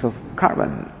little piece of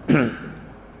carbon.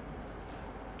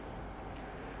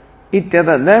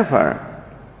 Ityata, therefore,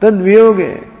 tad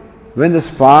viyoge, when the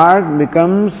spark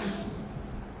becomes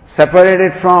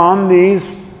separated from the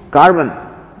carbon,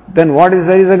 then what is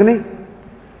there is Agni?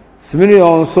 Similarly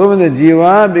also when the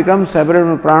Jiva becomes separated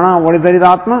from Prana, what is there is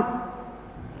Atma?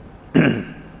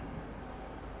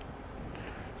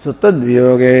 So tad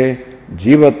viyoge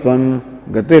jivatvam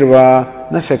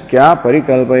gatirva na shakya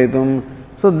parikalpayitum.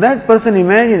 So that person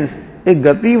imagines a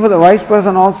gati for the wise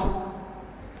person also.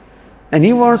 And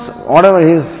he wants whatever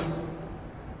his,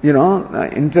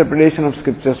 interpretation of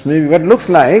scriptures maybe, what looks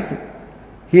like,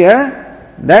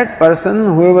 here, that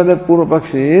person, whoever the Purva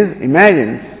Pakshi is,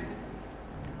 imagines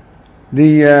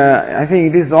I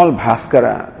think it is all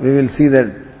Bhaskara. We will see that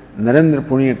Narendra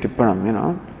Punya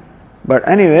Tippanam, But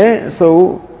anyway,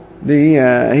 so he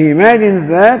imagines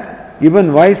that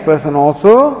even wise person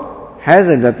also has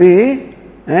a gati,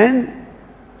 and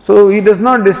so he does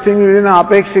not distinguish between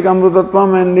apekshik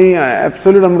amrutatvam and the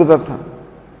absolute amrutatvam.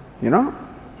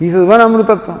 He says one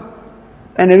Amrutatvam.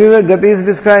 And everywhere Gati is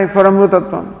described for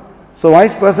Amrutatvam. So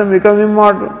wise person becomes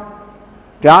immortal.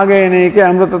 Tyage neke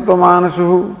Amrutatvam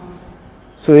manasuhu.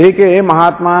 So eke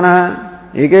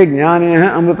Mahatmana, eke Jnani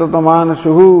Amrutatvam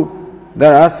manasuhu.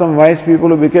 There are some wise people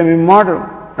who became immortal,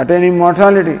 attain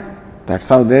immortality. That's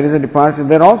how there is a departure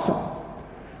there also.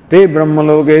 Te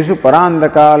brahmalogeshu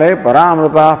parandakale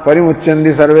paramrata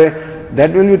parimuchyandi sarve.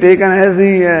 That will be taken as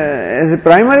the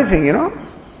primary thing,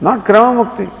 not krama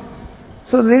mukti.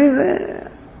 So it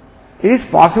is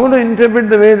possible to interpret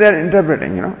the way they are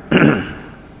interpreting,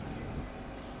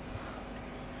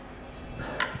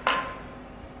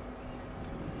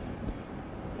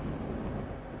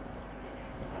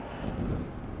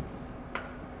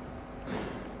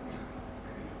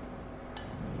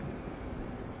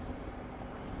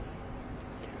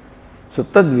 So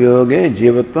tadvyoge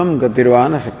jivatvam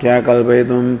gatirvana shakya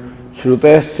kalpayitum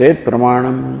shrutayaschet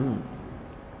pramanam.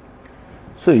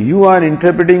 So you are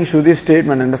interpreting Shruti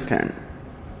statement, understand.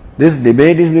 This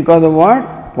debate is because of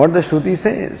what? What the Shruti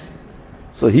says.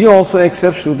 So he also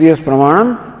accepts Shruti as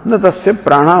pramanam, na tasya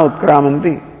prana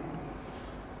utkramanti.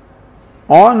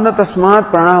 Or na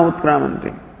tasmat prana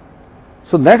utkramanti.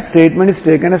 So that statement is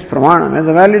taken as pramanam, as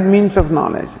a valid means of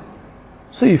knowledge.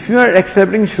 So if you are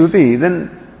accepting Shruti,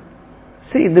 then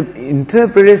see, the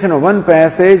interpretation of one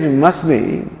passage must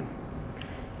be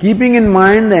keeping in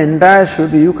mind the entire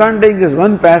Shruti. You can't take this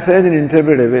one passage and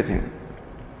interpret everything.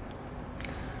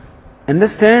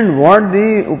 Understand what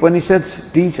the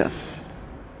Upanishads teach us.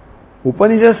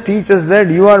 Upanishads teach us that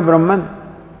you are Brahman.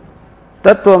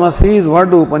 Tattvamasi is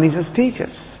what the Upanishads teach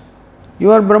us.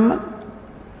 You are Brahman.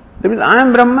 That means I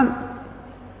am Brahman.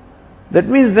 That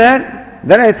means that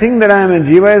I think that I am a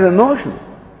jiva is a notion.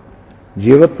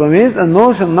 Jivatvam is a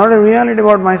notion, not a reality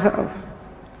about myself.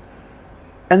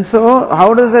 And so,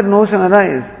 how does that notion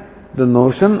arise? The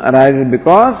notion arises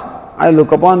because I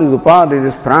look upon this upadhi,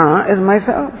 this prana, as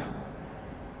myself.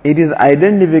 It is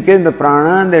identification of the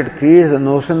prana that creates the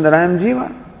notion that I am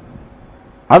jiva.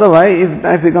 Otherwise, if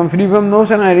I become free from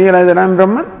notion, I realize that I am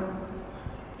Brahman.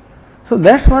 So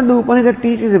that's what the Upanishad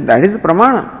teaches. If that is the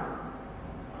pramana,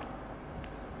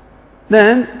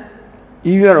 then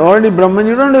if you are already Brahman,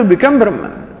 you don't have to become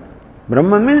Brahman.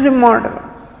 Brahman means immortal.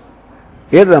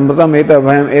 Etad amrutam, etad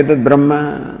abhayam, etad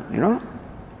Brahma,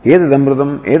 Etad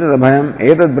amrutam, etad abhayam,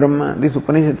 etad Brahma. This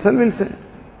Upanishad itself will say.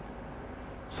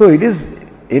 So it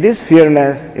is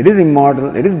fearless, it is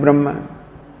immortal, it is Brahma.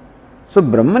 So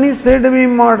Brahman is said to be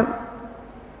immortal.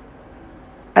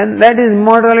 And that is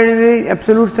immortality in the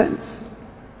absolute sense.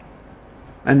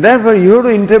 And therefore you have to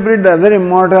interpret the other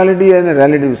immortality in a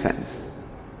relative sense.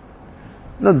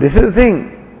 No, this is the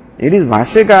thing. It is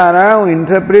Bhashyakara who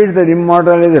interprets that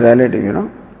immortality as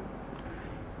relative,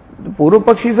 The Purva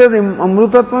Pakshi says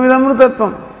Amrutatvam is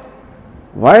Amrutatvam.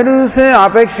 Why do you say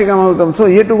Apekshikam Amrutam? So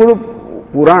you have to go to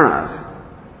Puranas.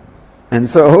 And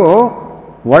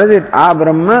so, what is it?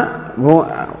 Brahma,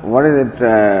 what is it?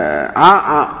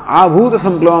 Abhuta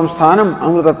Samplavam Sthanam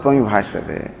Amrutatvam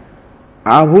Bhashyate.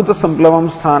 Abhuta Samplavam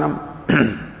Sthanam.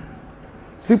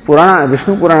 See, Purana,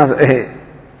 Vishnu Purana says,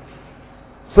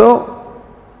 so,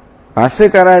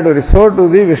 Bhashyakara had to resort to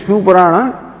the Vishnu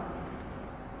Purana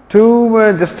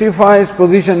to justify his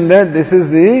position that this is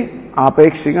the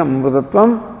Apekshika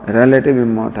Amrutatvam, relative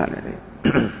immortality.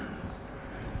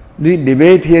 The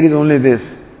debate here is only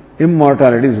this,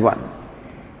 immortality is one.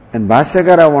 And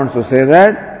Bhashyakara wants to say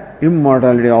that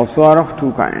immortality also are of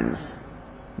two kinds,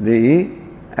 the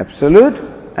absolute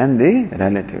and the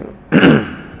relative.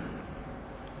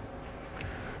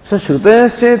 So,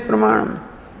 Shrutayaschet Pramanam.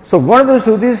 So what do the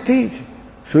Shrutis teach?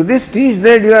 Shrutis teach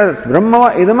that you are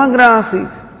Brahma idamagra asit.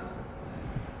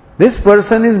 This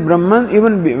person is Brahman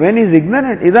even when he is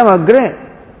ignorant. Idam agre.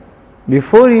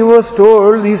 Before he was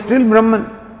told, he is still Brahman.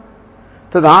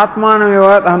 Tad atmanam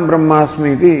yavat aham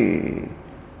brahmasmiti.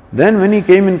 Then when he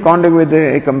came in contact with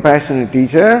a compassionate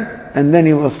teacher, and then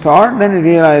he was taught, then he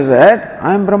realized that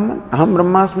I am Brahman, aham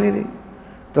brahmasmiti.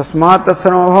 Tasmat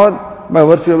tatsarvabhavat. By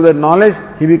virtue of that knowledge,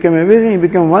 he became everything, he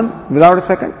became one without a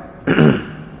second.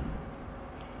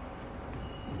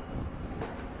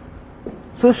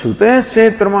 So,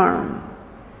 Shrutayaschet Pramanam.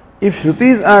 If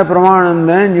Shrutis are Pramanam,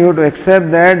 then you have to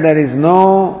accept that there is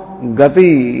no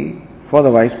Gati for the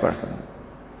wise person.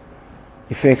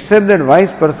 If you accept that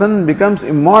wise person becomes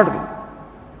immortal,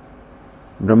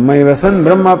 Brahmaiva san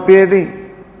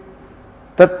Brahmapyeti,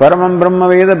 Tat Paramam Brahma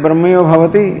Veda Brahmayo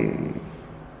Bhavati.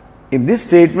 If these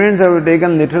statements are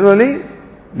taken literally,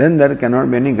 then there cannot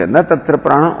be any Gati. Tatra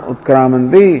prana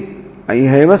utkramanti,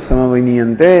 ihaiva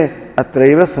samavaniyante,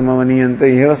 atraiva samavaniyante,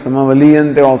 ihaiva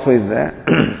samavaliyante also is there.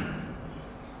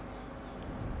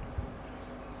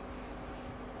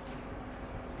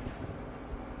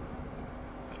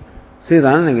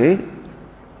 श्रीदानगिरी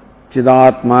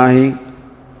चिदात्मा ही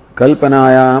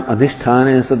कल्पनायाम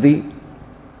अधिष्ठाने सति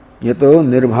यतो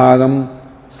निर्भागम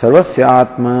सर्वस्य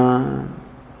आत्मा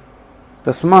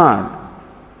तस्मात्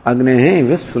अग्नेः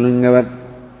विस्फुलिंगवत्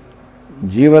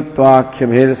जीवत्वाख्य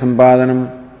भेद संपादनम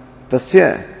तस्य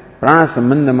प्राण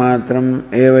संबंध मात्रम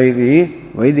एवैति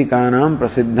वैदिकानां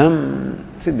प्रसिद्धम.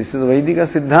 See, this is Vaidika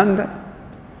Siddhanta.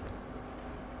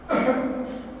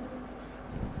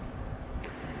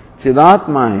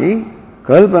 चिदात्मा ही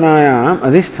कल्पनायाम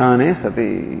अधिष्ठाने सति.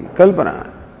 कल्पना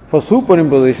for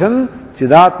superimposition,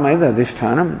 चिदात्मा is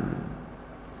अधिष्ठानम.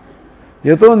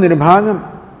 यतो निर्भागम,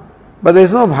 but there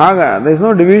is no bhaga, there is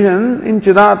no division in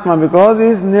chidatma because it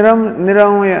is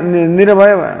niravayava,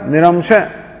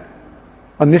 niramsha,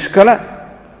 or nishkala,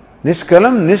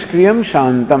 nishkalam, nishkriyam,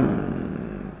 shantam.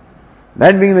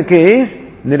 That being the case,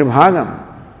 nirbhagam,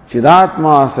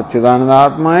 chidatma,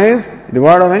 satchidanandatma is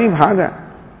devoid of any bhaga.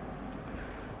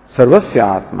 Sarvasya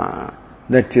atma,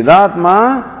 that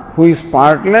chidatma who is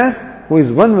partless, who is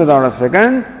one without a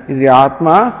second, is the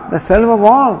atma, the self of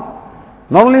all.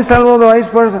 Not only self of the wise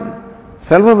person,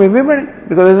 self of everybody,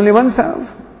 because there is only one self.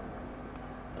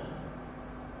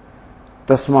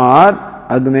 Tasmat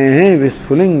agnehe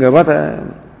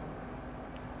visphulingavata.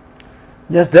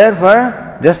 Just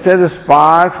therefore, just as the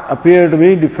sparks appear to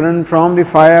be different from the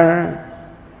fire,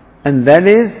 and that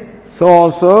is, so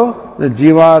also the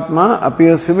Jivatma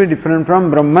appears to be different from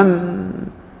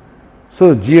Brahman.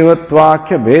 So,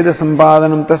 Jivatvakya Bheda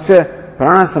Sampadhanam Tasya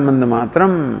Prana Sambandha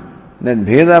Matram. That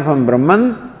Bheda from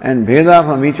Brahman and Bheda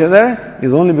from each other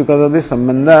is only because of this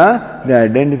Sambandha, they are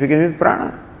identified with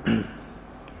Prana.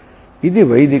 Iti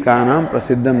Vaidikanam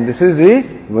Prasiddham. This is the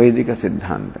Vaidika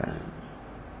Siddhanta.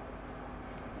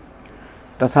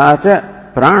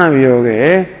 Tathacha Prana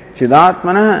Viyoge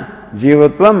Chidatmana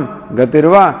Jivatvam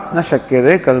Gatirva Na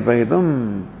Shakyade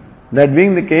Kalpayitum. That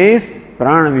being the case,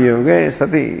 Prana Viyoge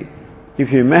Sati.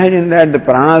 If you imagine that the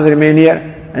Pranas remain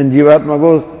here and Jivatma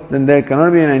goes, then there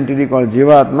cannot be an entity called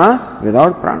Jivatma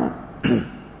without Prana.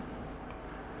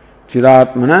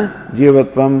 Chidatmana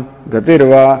Jivatvam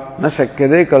Gatirva Na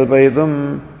Shakyade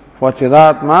Kalpayitum. For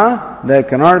Chidatma, there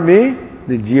cannot be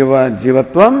the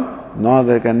Jivatvam, nor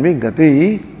there can be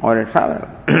Gati or a travel.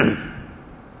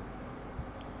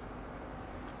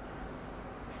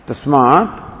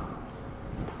 Tasmat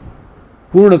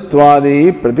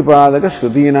Purnatvadi Pratipadaka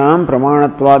Shrutinam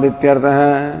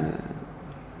Pramanattvadityartha.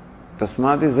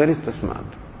 Tasmat is, where is Tasmat?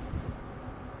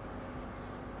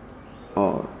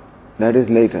 Oh, that is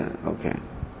later, okay.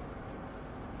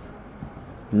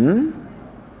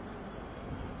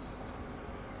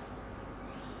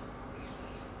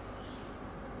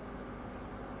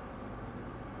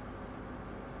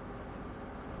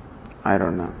 I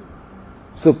don't know.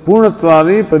 So,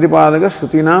 Purnatvadi Pratipadaka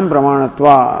Shrutinam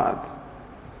Pramanatvad.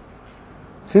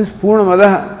 Since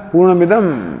Purnamadaha,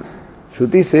 Purnamidam,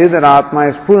 Shruti says that Atma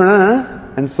is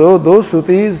Purna, and so those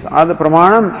Shrutis are the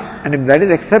Pramanam, and if that is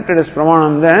accepted as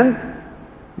Pramanam, then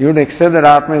you would accept that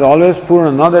Atma is always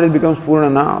Purna, not that it becomes Purna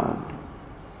now.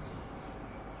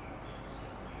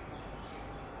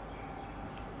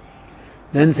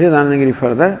 Then says Anandagiri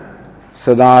further,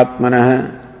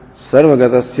 Sadatmanah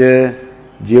Sarvagatasya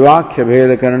Jivakhya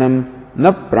Bheda Karanam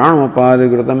Na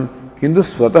Pranamapadigratam Kintu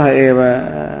Swatah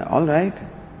Eva. All right.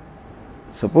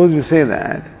 Suppose you say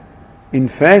that, in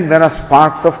fact, there are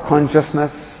sparks of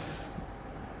consciousness.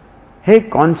 Hey,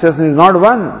 consciousness is not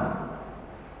one.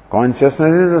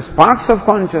 Consciousness is the sparks of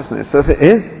consciousness. So it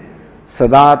is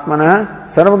Sadatmana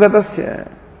Sarvagatasya.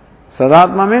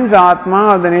 Sadatma means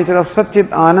Atma, or the nature of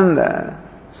Satchit Ananda.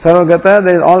 Sarvagata,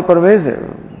 that is all pervasive.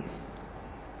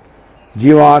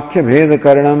 Jivakhya Bheda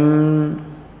Karanam.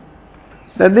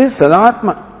 That this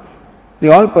Sadatma, the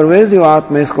all pervasive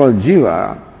Atma is called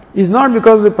Jiva, is not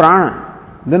because of the Prana.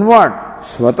 Then what?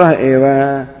 Swatah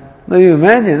eva. Now you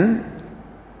imagine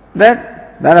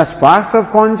that there are sparks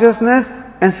of consciousness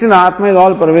and still Atma is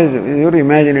all pervasive. You have to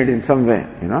imagine it in some way,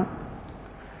 you know.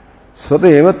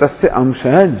 Swatah eva tasya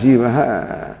amshaha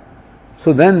jivaha.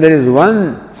 So then there is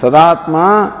one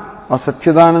Sadatma or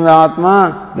Satchidananda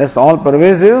Atma that's all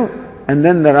pervasive, and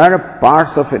then there are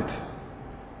parts of it.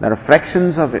 There are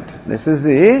fractions of it. This is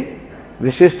the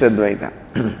Vishishta Advaita.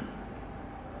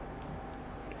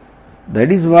 That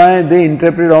is why they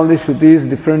interpret all the Shrutis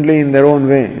differently in their own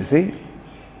way, you see.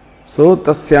 So,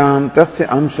 tasyam tasya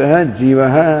amshaha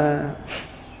jivaha.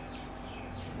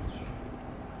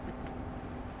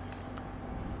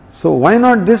 So, why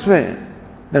not this way?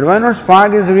 That why not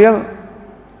spark is real?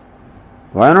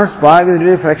 Why not spark is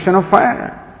really a fraction of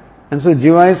fire? And so,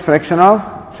 jiva is fraction of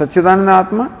Satchidananda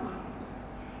Atma.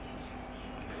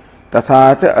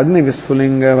 Tathacha agni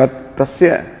visfulingavat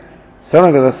tasya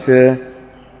sarvagatasya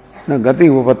na gati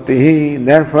upattihi.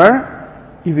 Therefore,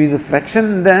 if he is a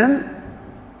fraction, then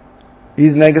he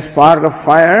is like a spark of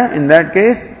fire. In that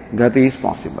case, gati is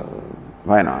possible.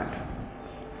 Why not?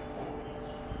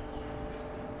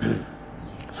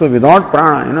 So without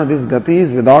prana, this gati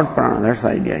is without prana. That's the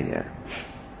idea here.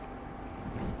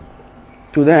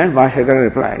 To that, Bhashyakara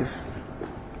replies,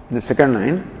 in the second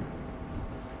line,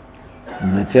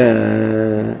 Nacha.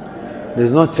 There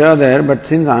is no cha there, but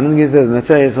since Anandagiri says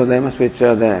nacha, so there must be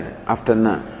cha there after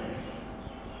na.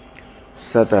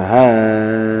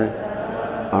 Sataha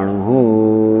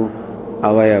anuhu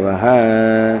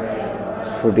avayavaha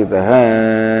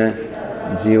sfutitaha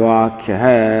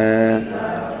jivakyaha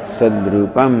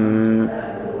sadrupam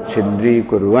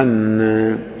chidrikurvan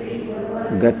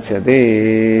gacchate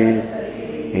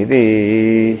iti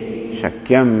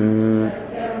shakyam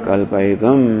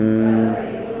kalpayitum.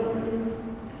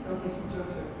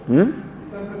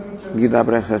 Gita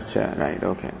Press, right,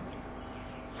 okay.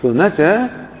 So, nacha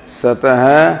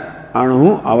satah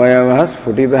anuhu avayavah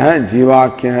sphutitah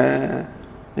jivakyah.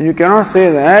 And you cannot say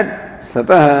that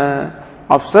satah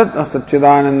of sat of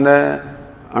Satchidananda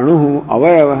anuhu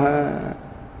avayavah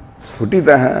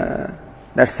sphutitah.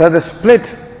 That sat is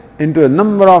split into a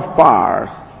number of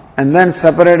parts and then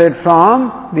separated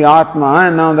from the Atma,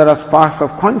 and now there are sparks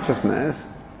of consciousness.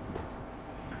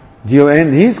 Jiva,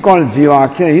 and he is called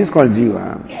Jivakya, he is called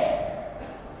Jiva.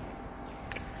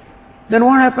 Then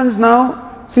what happens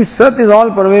now? See, Sat is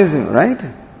all pervasive, right?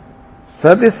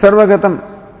 Sat is Sarvagatam.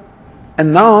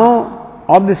 And now,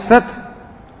 of the Sat,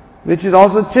 which is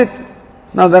also Chit,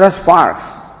 now there are sparks,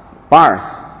 parts.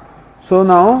 So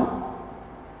now,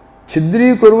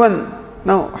 Chidri Kurvan,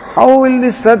 now how will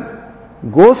this Sat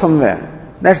go somewhere?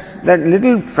 That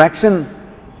little fraction,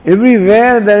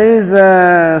 everywhere there is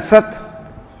Sat.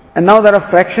 And now there are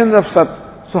fractions of Sat.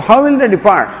 So how will they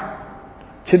depart?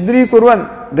 Chidri Kurvan,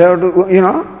 they have to,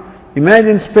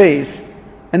 imagine space.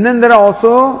 And then there are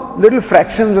also little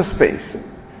fractions of space.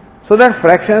 So that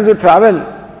fraction has to travel.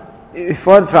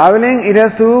 For traveling, it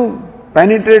has to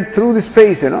penetrate through the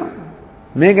space,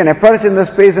 make an aperture in the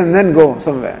space and then go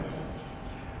somewhere.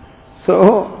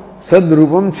 So,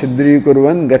 Sadrupam Chidri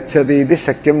Kurvan Gacchati iti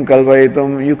Shakyam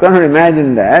Kalpayitum. You cannot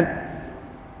imagine that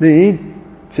the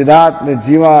Chidat, the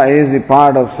Jiva is the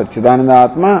part of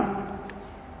Satchidananda Atma,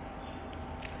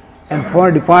 and for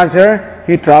departure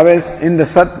he travels in the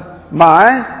Sat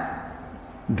by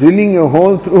drilling a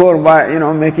hole through, or by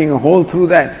making a hole through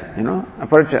that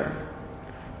aperture.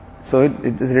 So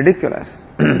it is ridiculous.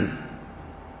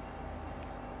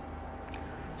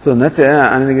 So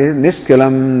nacha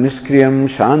nishkalam nishkriyam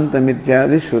shantam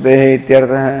ityadi shrutehe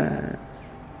ityartha.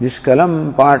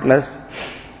 Nishkalam, partless.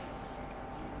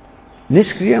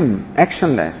 Nishkriyam,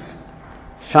 actionless.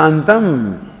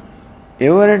 Shantam,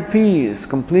 ever at peace,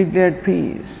 completely at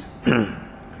peace.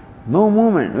 No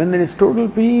movement. When there is total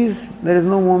peace, there is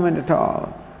no movement at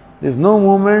all. There is no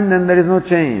movement, then there is no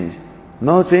change.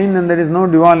 No change, then there is no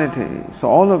duality. So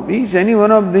all of any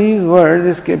one of these words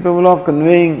is capable of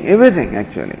conveying everything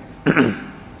actually.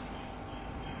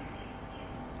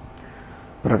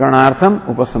 Prakranartham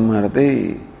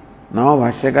upasamharati. Now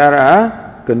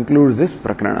Bhashyakara concludes this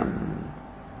prakranam,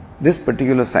 this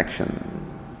particular section,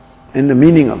 in the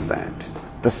meaning of that.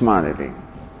 Tasmaditi.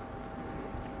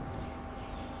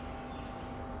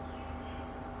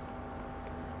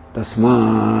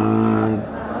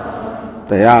 Tasmad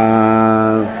taya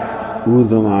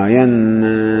urdhamayan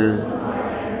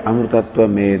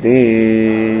amrutatvameti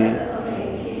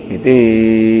iti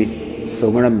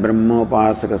suguna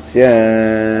brahmopasakasya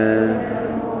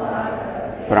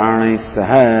pranai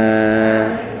saha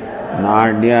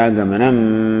नाड्यागमनम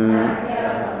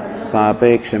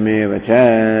सापेक्षमेव च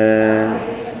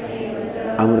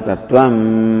अमृतत्वं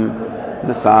न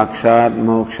साक्षात्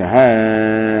मोक्षः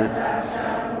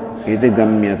इति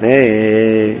गम्यते.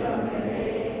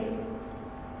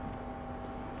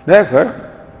 Therefore,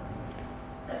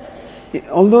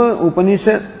 although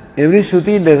Upanishad, every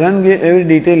Shruti doesn't give every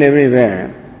detail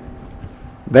everywhere,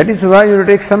 that is why you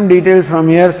take some details from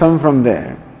here, some from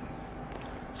there.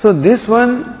 So this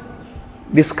one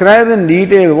describes in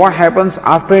detail what happens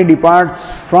after he departs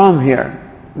from here.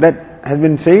 That has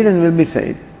been said and will be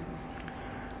said.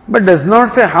 But does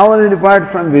not say how will he depart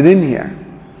from within here.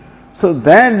 So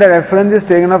that the reference is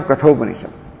taken of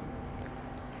Kathopanishad.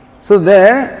 So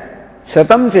there,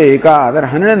 Shatam Cheka, there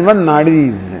are 101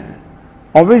 nadis,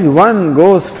 of which one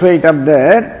goes straight up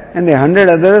there and the 100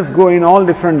 others go in all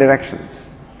different directions.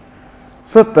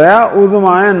 So Taya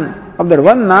Urdhamayan, of that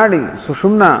one nadi,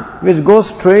 Sushumna, which goes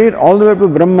straight all the way to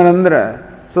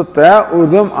Brahmanandra. So Taya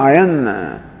Urdham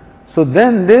Ayan. So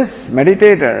then this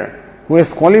meditator who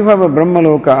has qualified for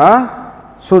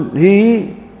Brahmaloka, so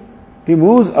he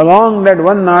moves along that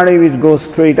one nadi which goes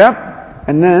straight up,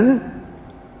 and then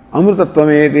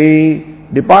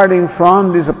Amrutatvameti, departing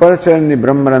from this aperture in the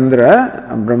Brahmarandra,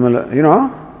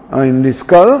 in the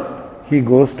skull, he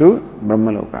goes to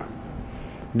Brahmaloka.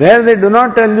 There they do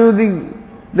not tell you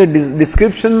the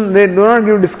description, they do not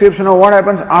give description of what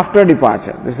happens after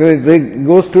departure. They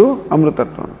goes to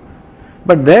Amrutattva.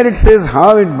 But there it says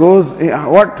how it goes,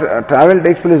 what travel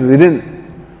takes place within.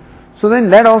 So then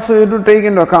that also you have to take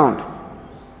into account.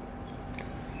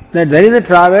 That there is a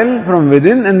travel from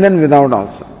within and then without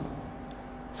also.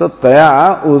 So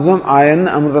taya udam ayan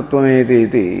amrutatvameti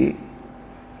iti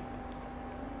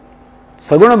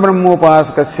saguna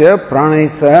brahmopasakasya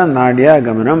pranaisa nadya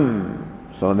gamanam.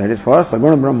 So that is for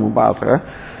saguna brahmopasaka.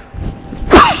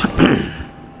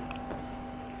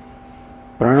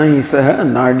 Pranaisa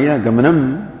nadya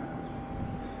gamanam.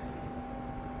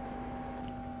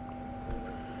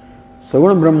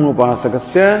 Saguna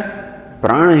brahmopasakasya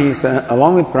Pranahisa,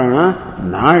 along with prana,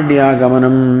 nadya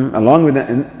gamanam,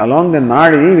 along the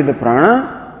nadi with the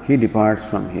prana, he departs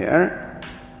from here.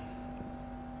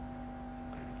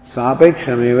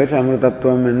 Sapekshameva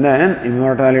amrutattvam, and then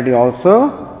immortality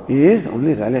also is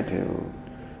only relative.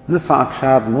 The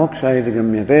sakshat moksha iti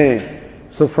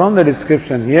gamyate. So from the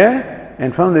description here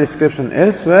and from the description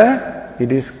elsewhere,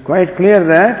 it is quite clear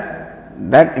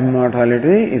that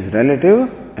immortality is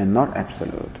relative and not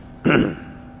absolute.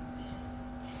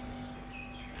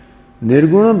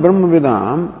 Nirguna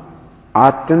Brahmavidam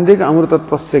Atyandik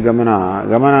Amrutatvasya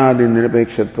Gamanadi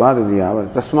Nirapekshitvad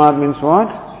Udiyavad. Tasmat means what?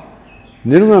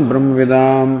 Nirguna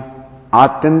Brahmavidam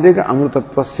Atyandik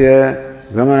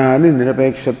Amrutatvasya Gamanadi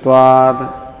Nirapekshitvad.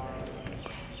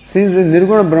 Since the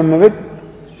Nirguna Brahmavid,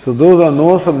 so those are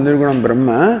knows of Nirguna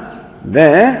Brahma,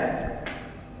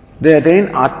 they attain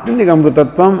Atyandik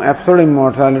Amrutatvam, absolute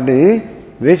immortality,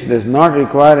 which does not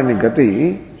require any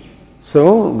gati.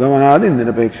 So, Gamanadi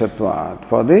Nirapekshatvat,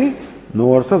 for the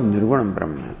knowers of Nirguna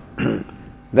Brahma.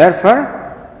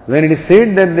 Therefore, when it is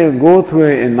said that they go through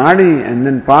a nadi and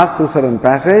then pass through certain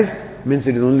passage, means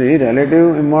it is only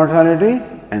relative immortality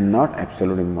and not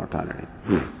absolute immortality.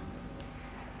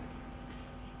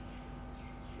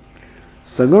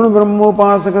 Saguna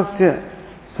Brahmopasakasya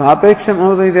Sapeksham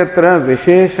Avadaityatra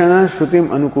Visheshana Shrutim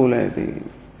Anukulayati.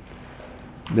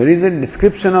 There is a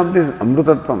description of this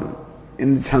Amrutatvam.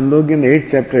 In the Chandogya, in the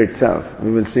 8th chapter itself,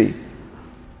 we will see.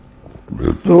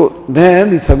 So there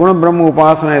the Saguna Brahma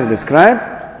Upasana is described,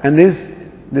 and this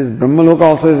Brahmaloka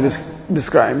also is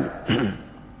described.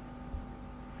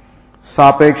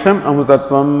 Sapeksham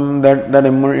Amrutatvam, that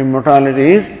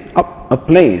immortality is a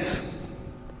place.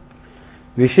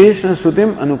 Visheshana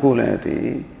Shrutim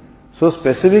Anukulayati. So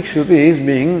specific Shruti is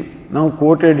being now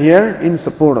quoted here in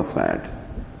support of that.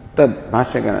 Tad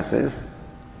Bhashyakara says,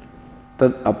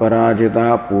 Tad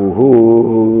aparajita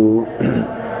puhu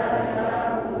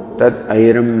Tad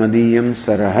airam madiyam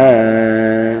saraha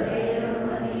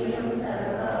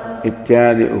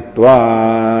Ityadi uktva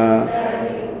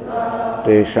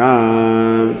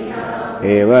Tesham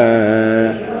Eva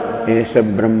Esha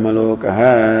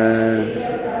brahmalokaha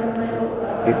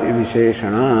Iti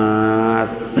visheshanat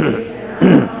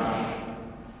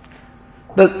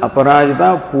Tad aparajita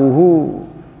puhu.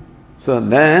 So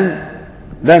then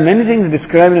there are many things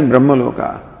described in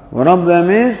Brahmaloka. One of them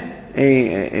is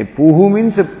a puhu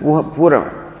means a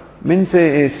pura, means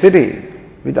a city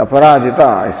with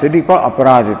aparajita, a city called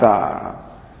Aparajita.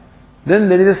 Then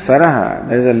there is a saraha,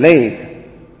 there is a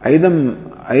lake,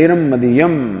 airam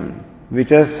madiyam, which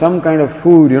has some kind of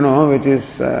food, which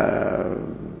is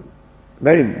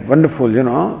very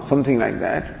wonderful, something like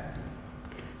that.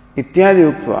 Ityadi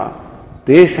uktva.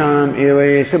 Tesham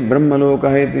evayesha brahmaloka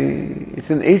iti.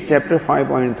 It's in 8th chapter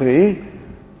 5.3.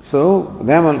 So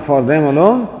for them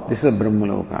alone, this is a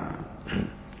brahmaloka.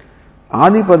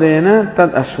 Adipadena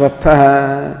tad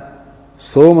ashvatha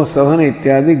soma savana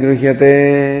ityadi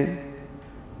grihyate.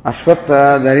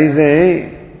 Ashvatha,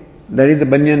 there is a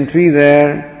banyan tree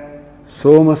there,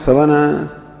 soma savana,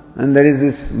 and there is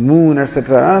this moon,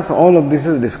 etc. So all of this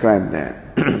is described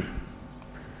there.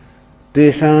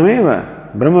 Tesham eva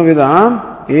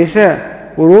Brahmavidam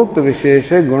Esha Purokta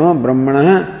Vishesha Guna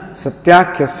Brahmana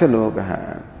Satyakhyasya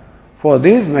Lokaha. For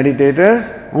these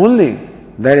meditators only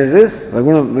there is this, the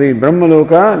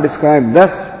Brahmaloka described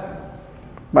thus,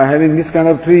 by having this kind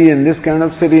of tree and this kind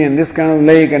of city and this kind of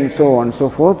lake and so on and so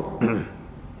forth.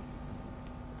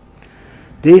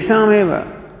 Teshameva,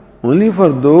 only for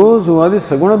those who are the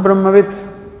Saguna Brahmavit,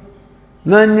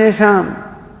 na anyesham,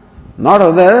 not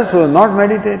others who are not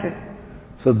meditated.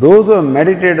 So those who have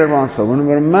meditated on Saguna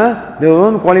Brahma, they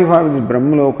alone qualify with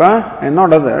Brahmaloka and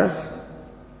not others.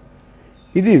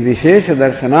 Iti Vishesha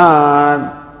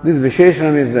Darshanat. This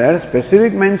Visheshanam is there,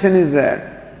 specific mention is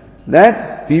there,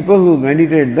 that people who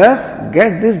meditate thus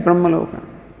get this Brahmaloka.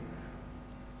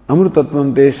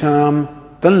 Amrutatvam Tesham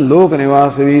Tan Loka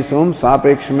Nivasavi Som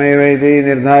Sapekshamaevaiti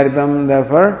Nirdharitam.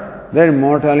 Therefore, their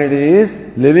immortality is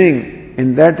living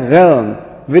in that realm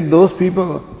with those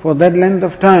people for that length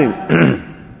of time.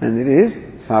 And it is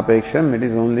Sapeksham, it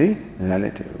is only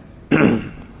relative.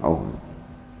 Om.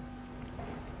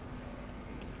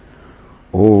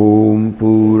 Om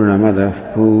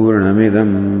Purnamadah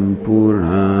Purnamidam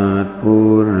Purnat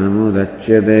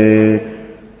Purnamudachyate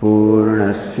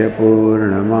Purnasya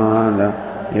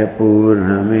Purnamadaya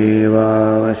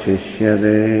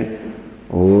Purnamevavashishyate.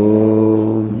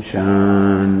 Om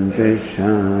Shanti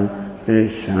Shanti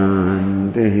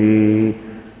Shanti.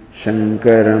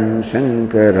 Shankaram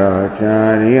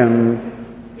Shankaracharyam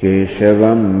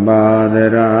Keshavam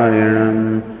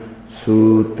Badarayanam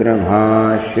Sutra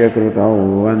Bhashya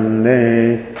Krutau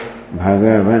Vande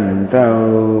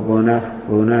Bhagavantau Punah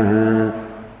Punah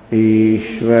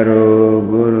Ishvaro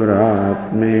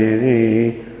Gururatmeri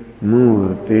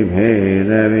Murti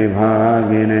Bheda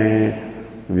Vibhagine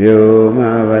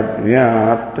Vyomavad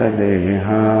Vyapta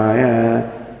Dehaya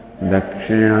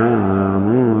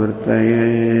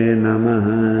Dakshinamurtaye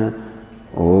Namaha.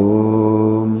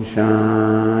 Om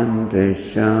Shanti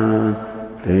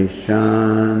Shanti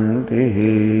Shanti.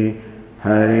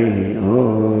 Hari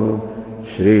Om.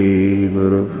 Shri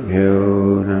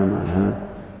Gurubhyo Namaha.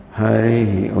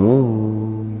 Hari Om.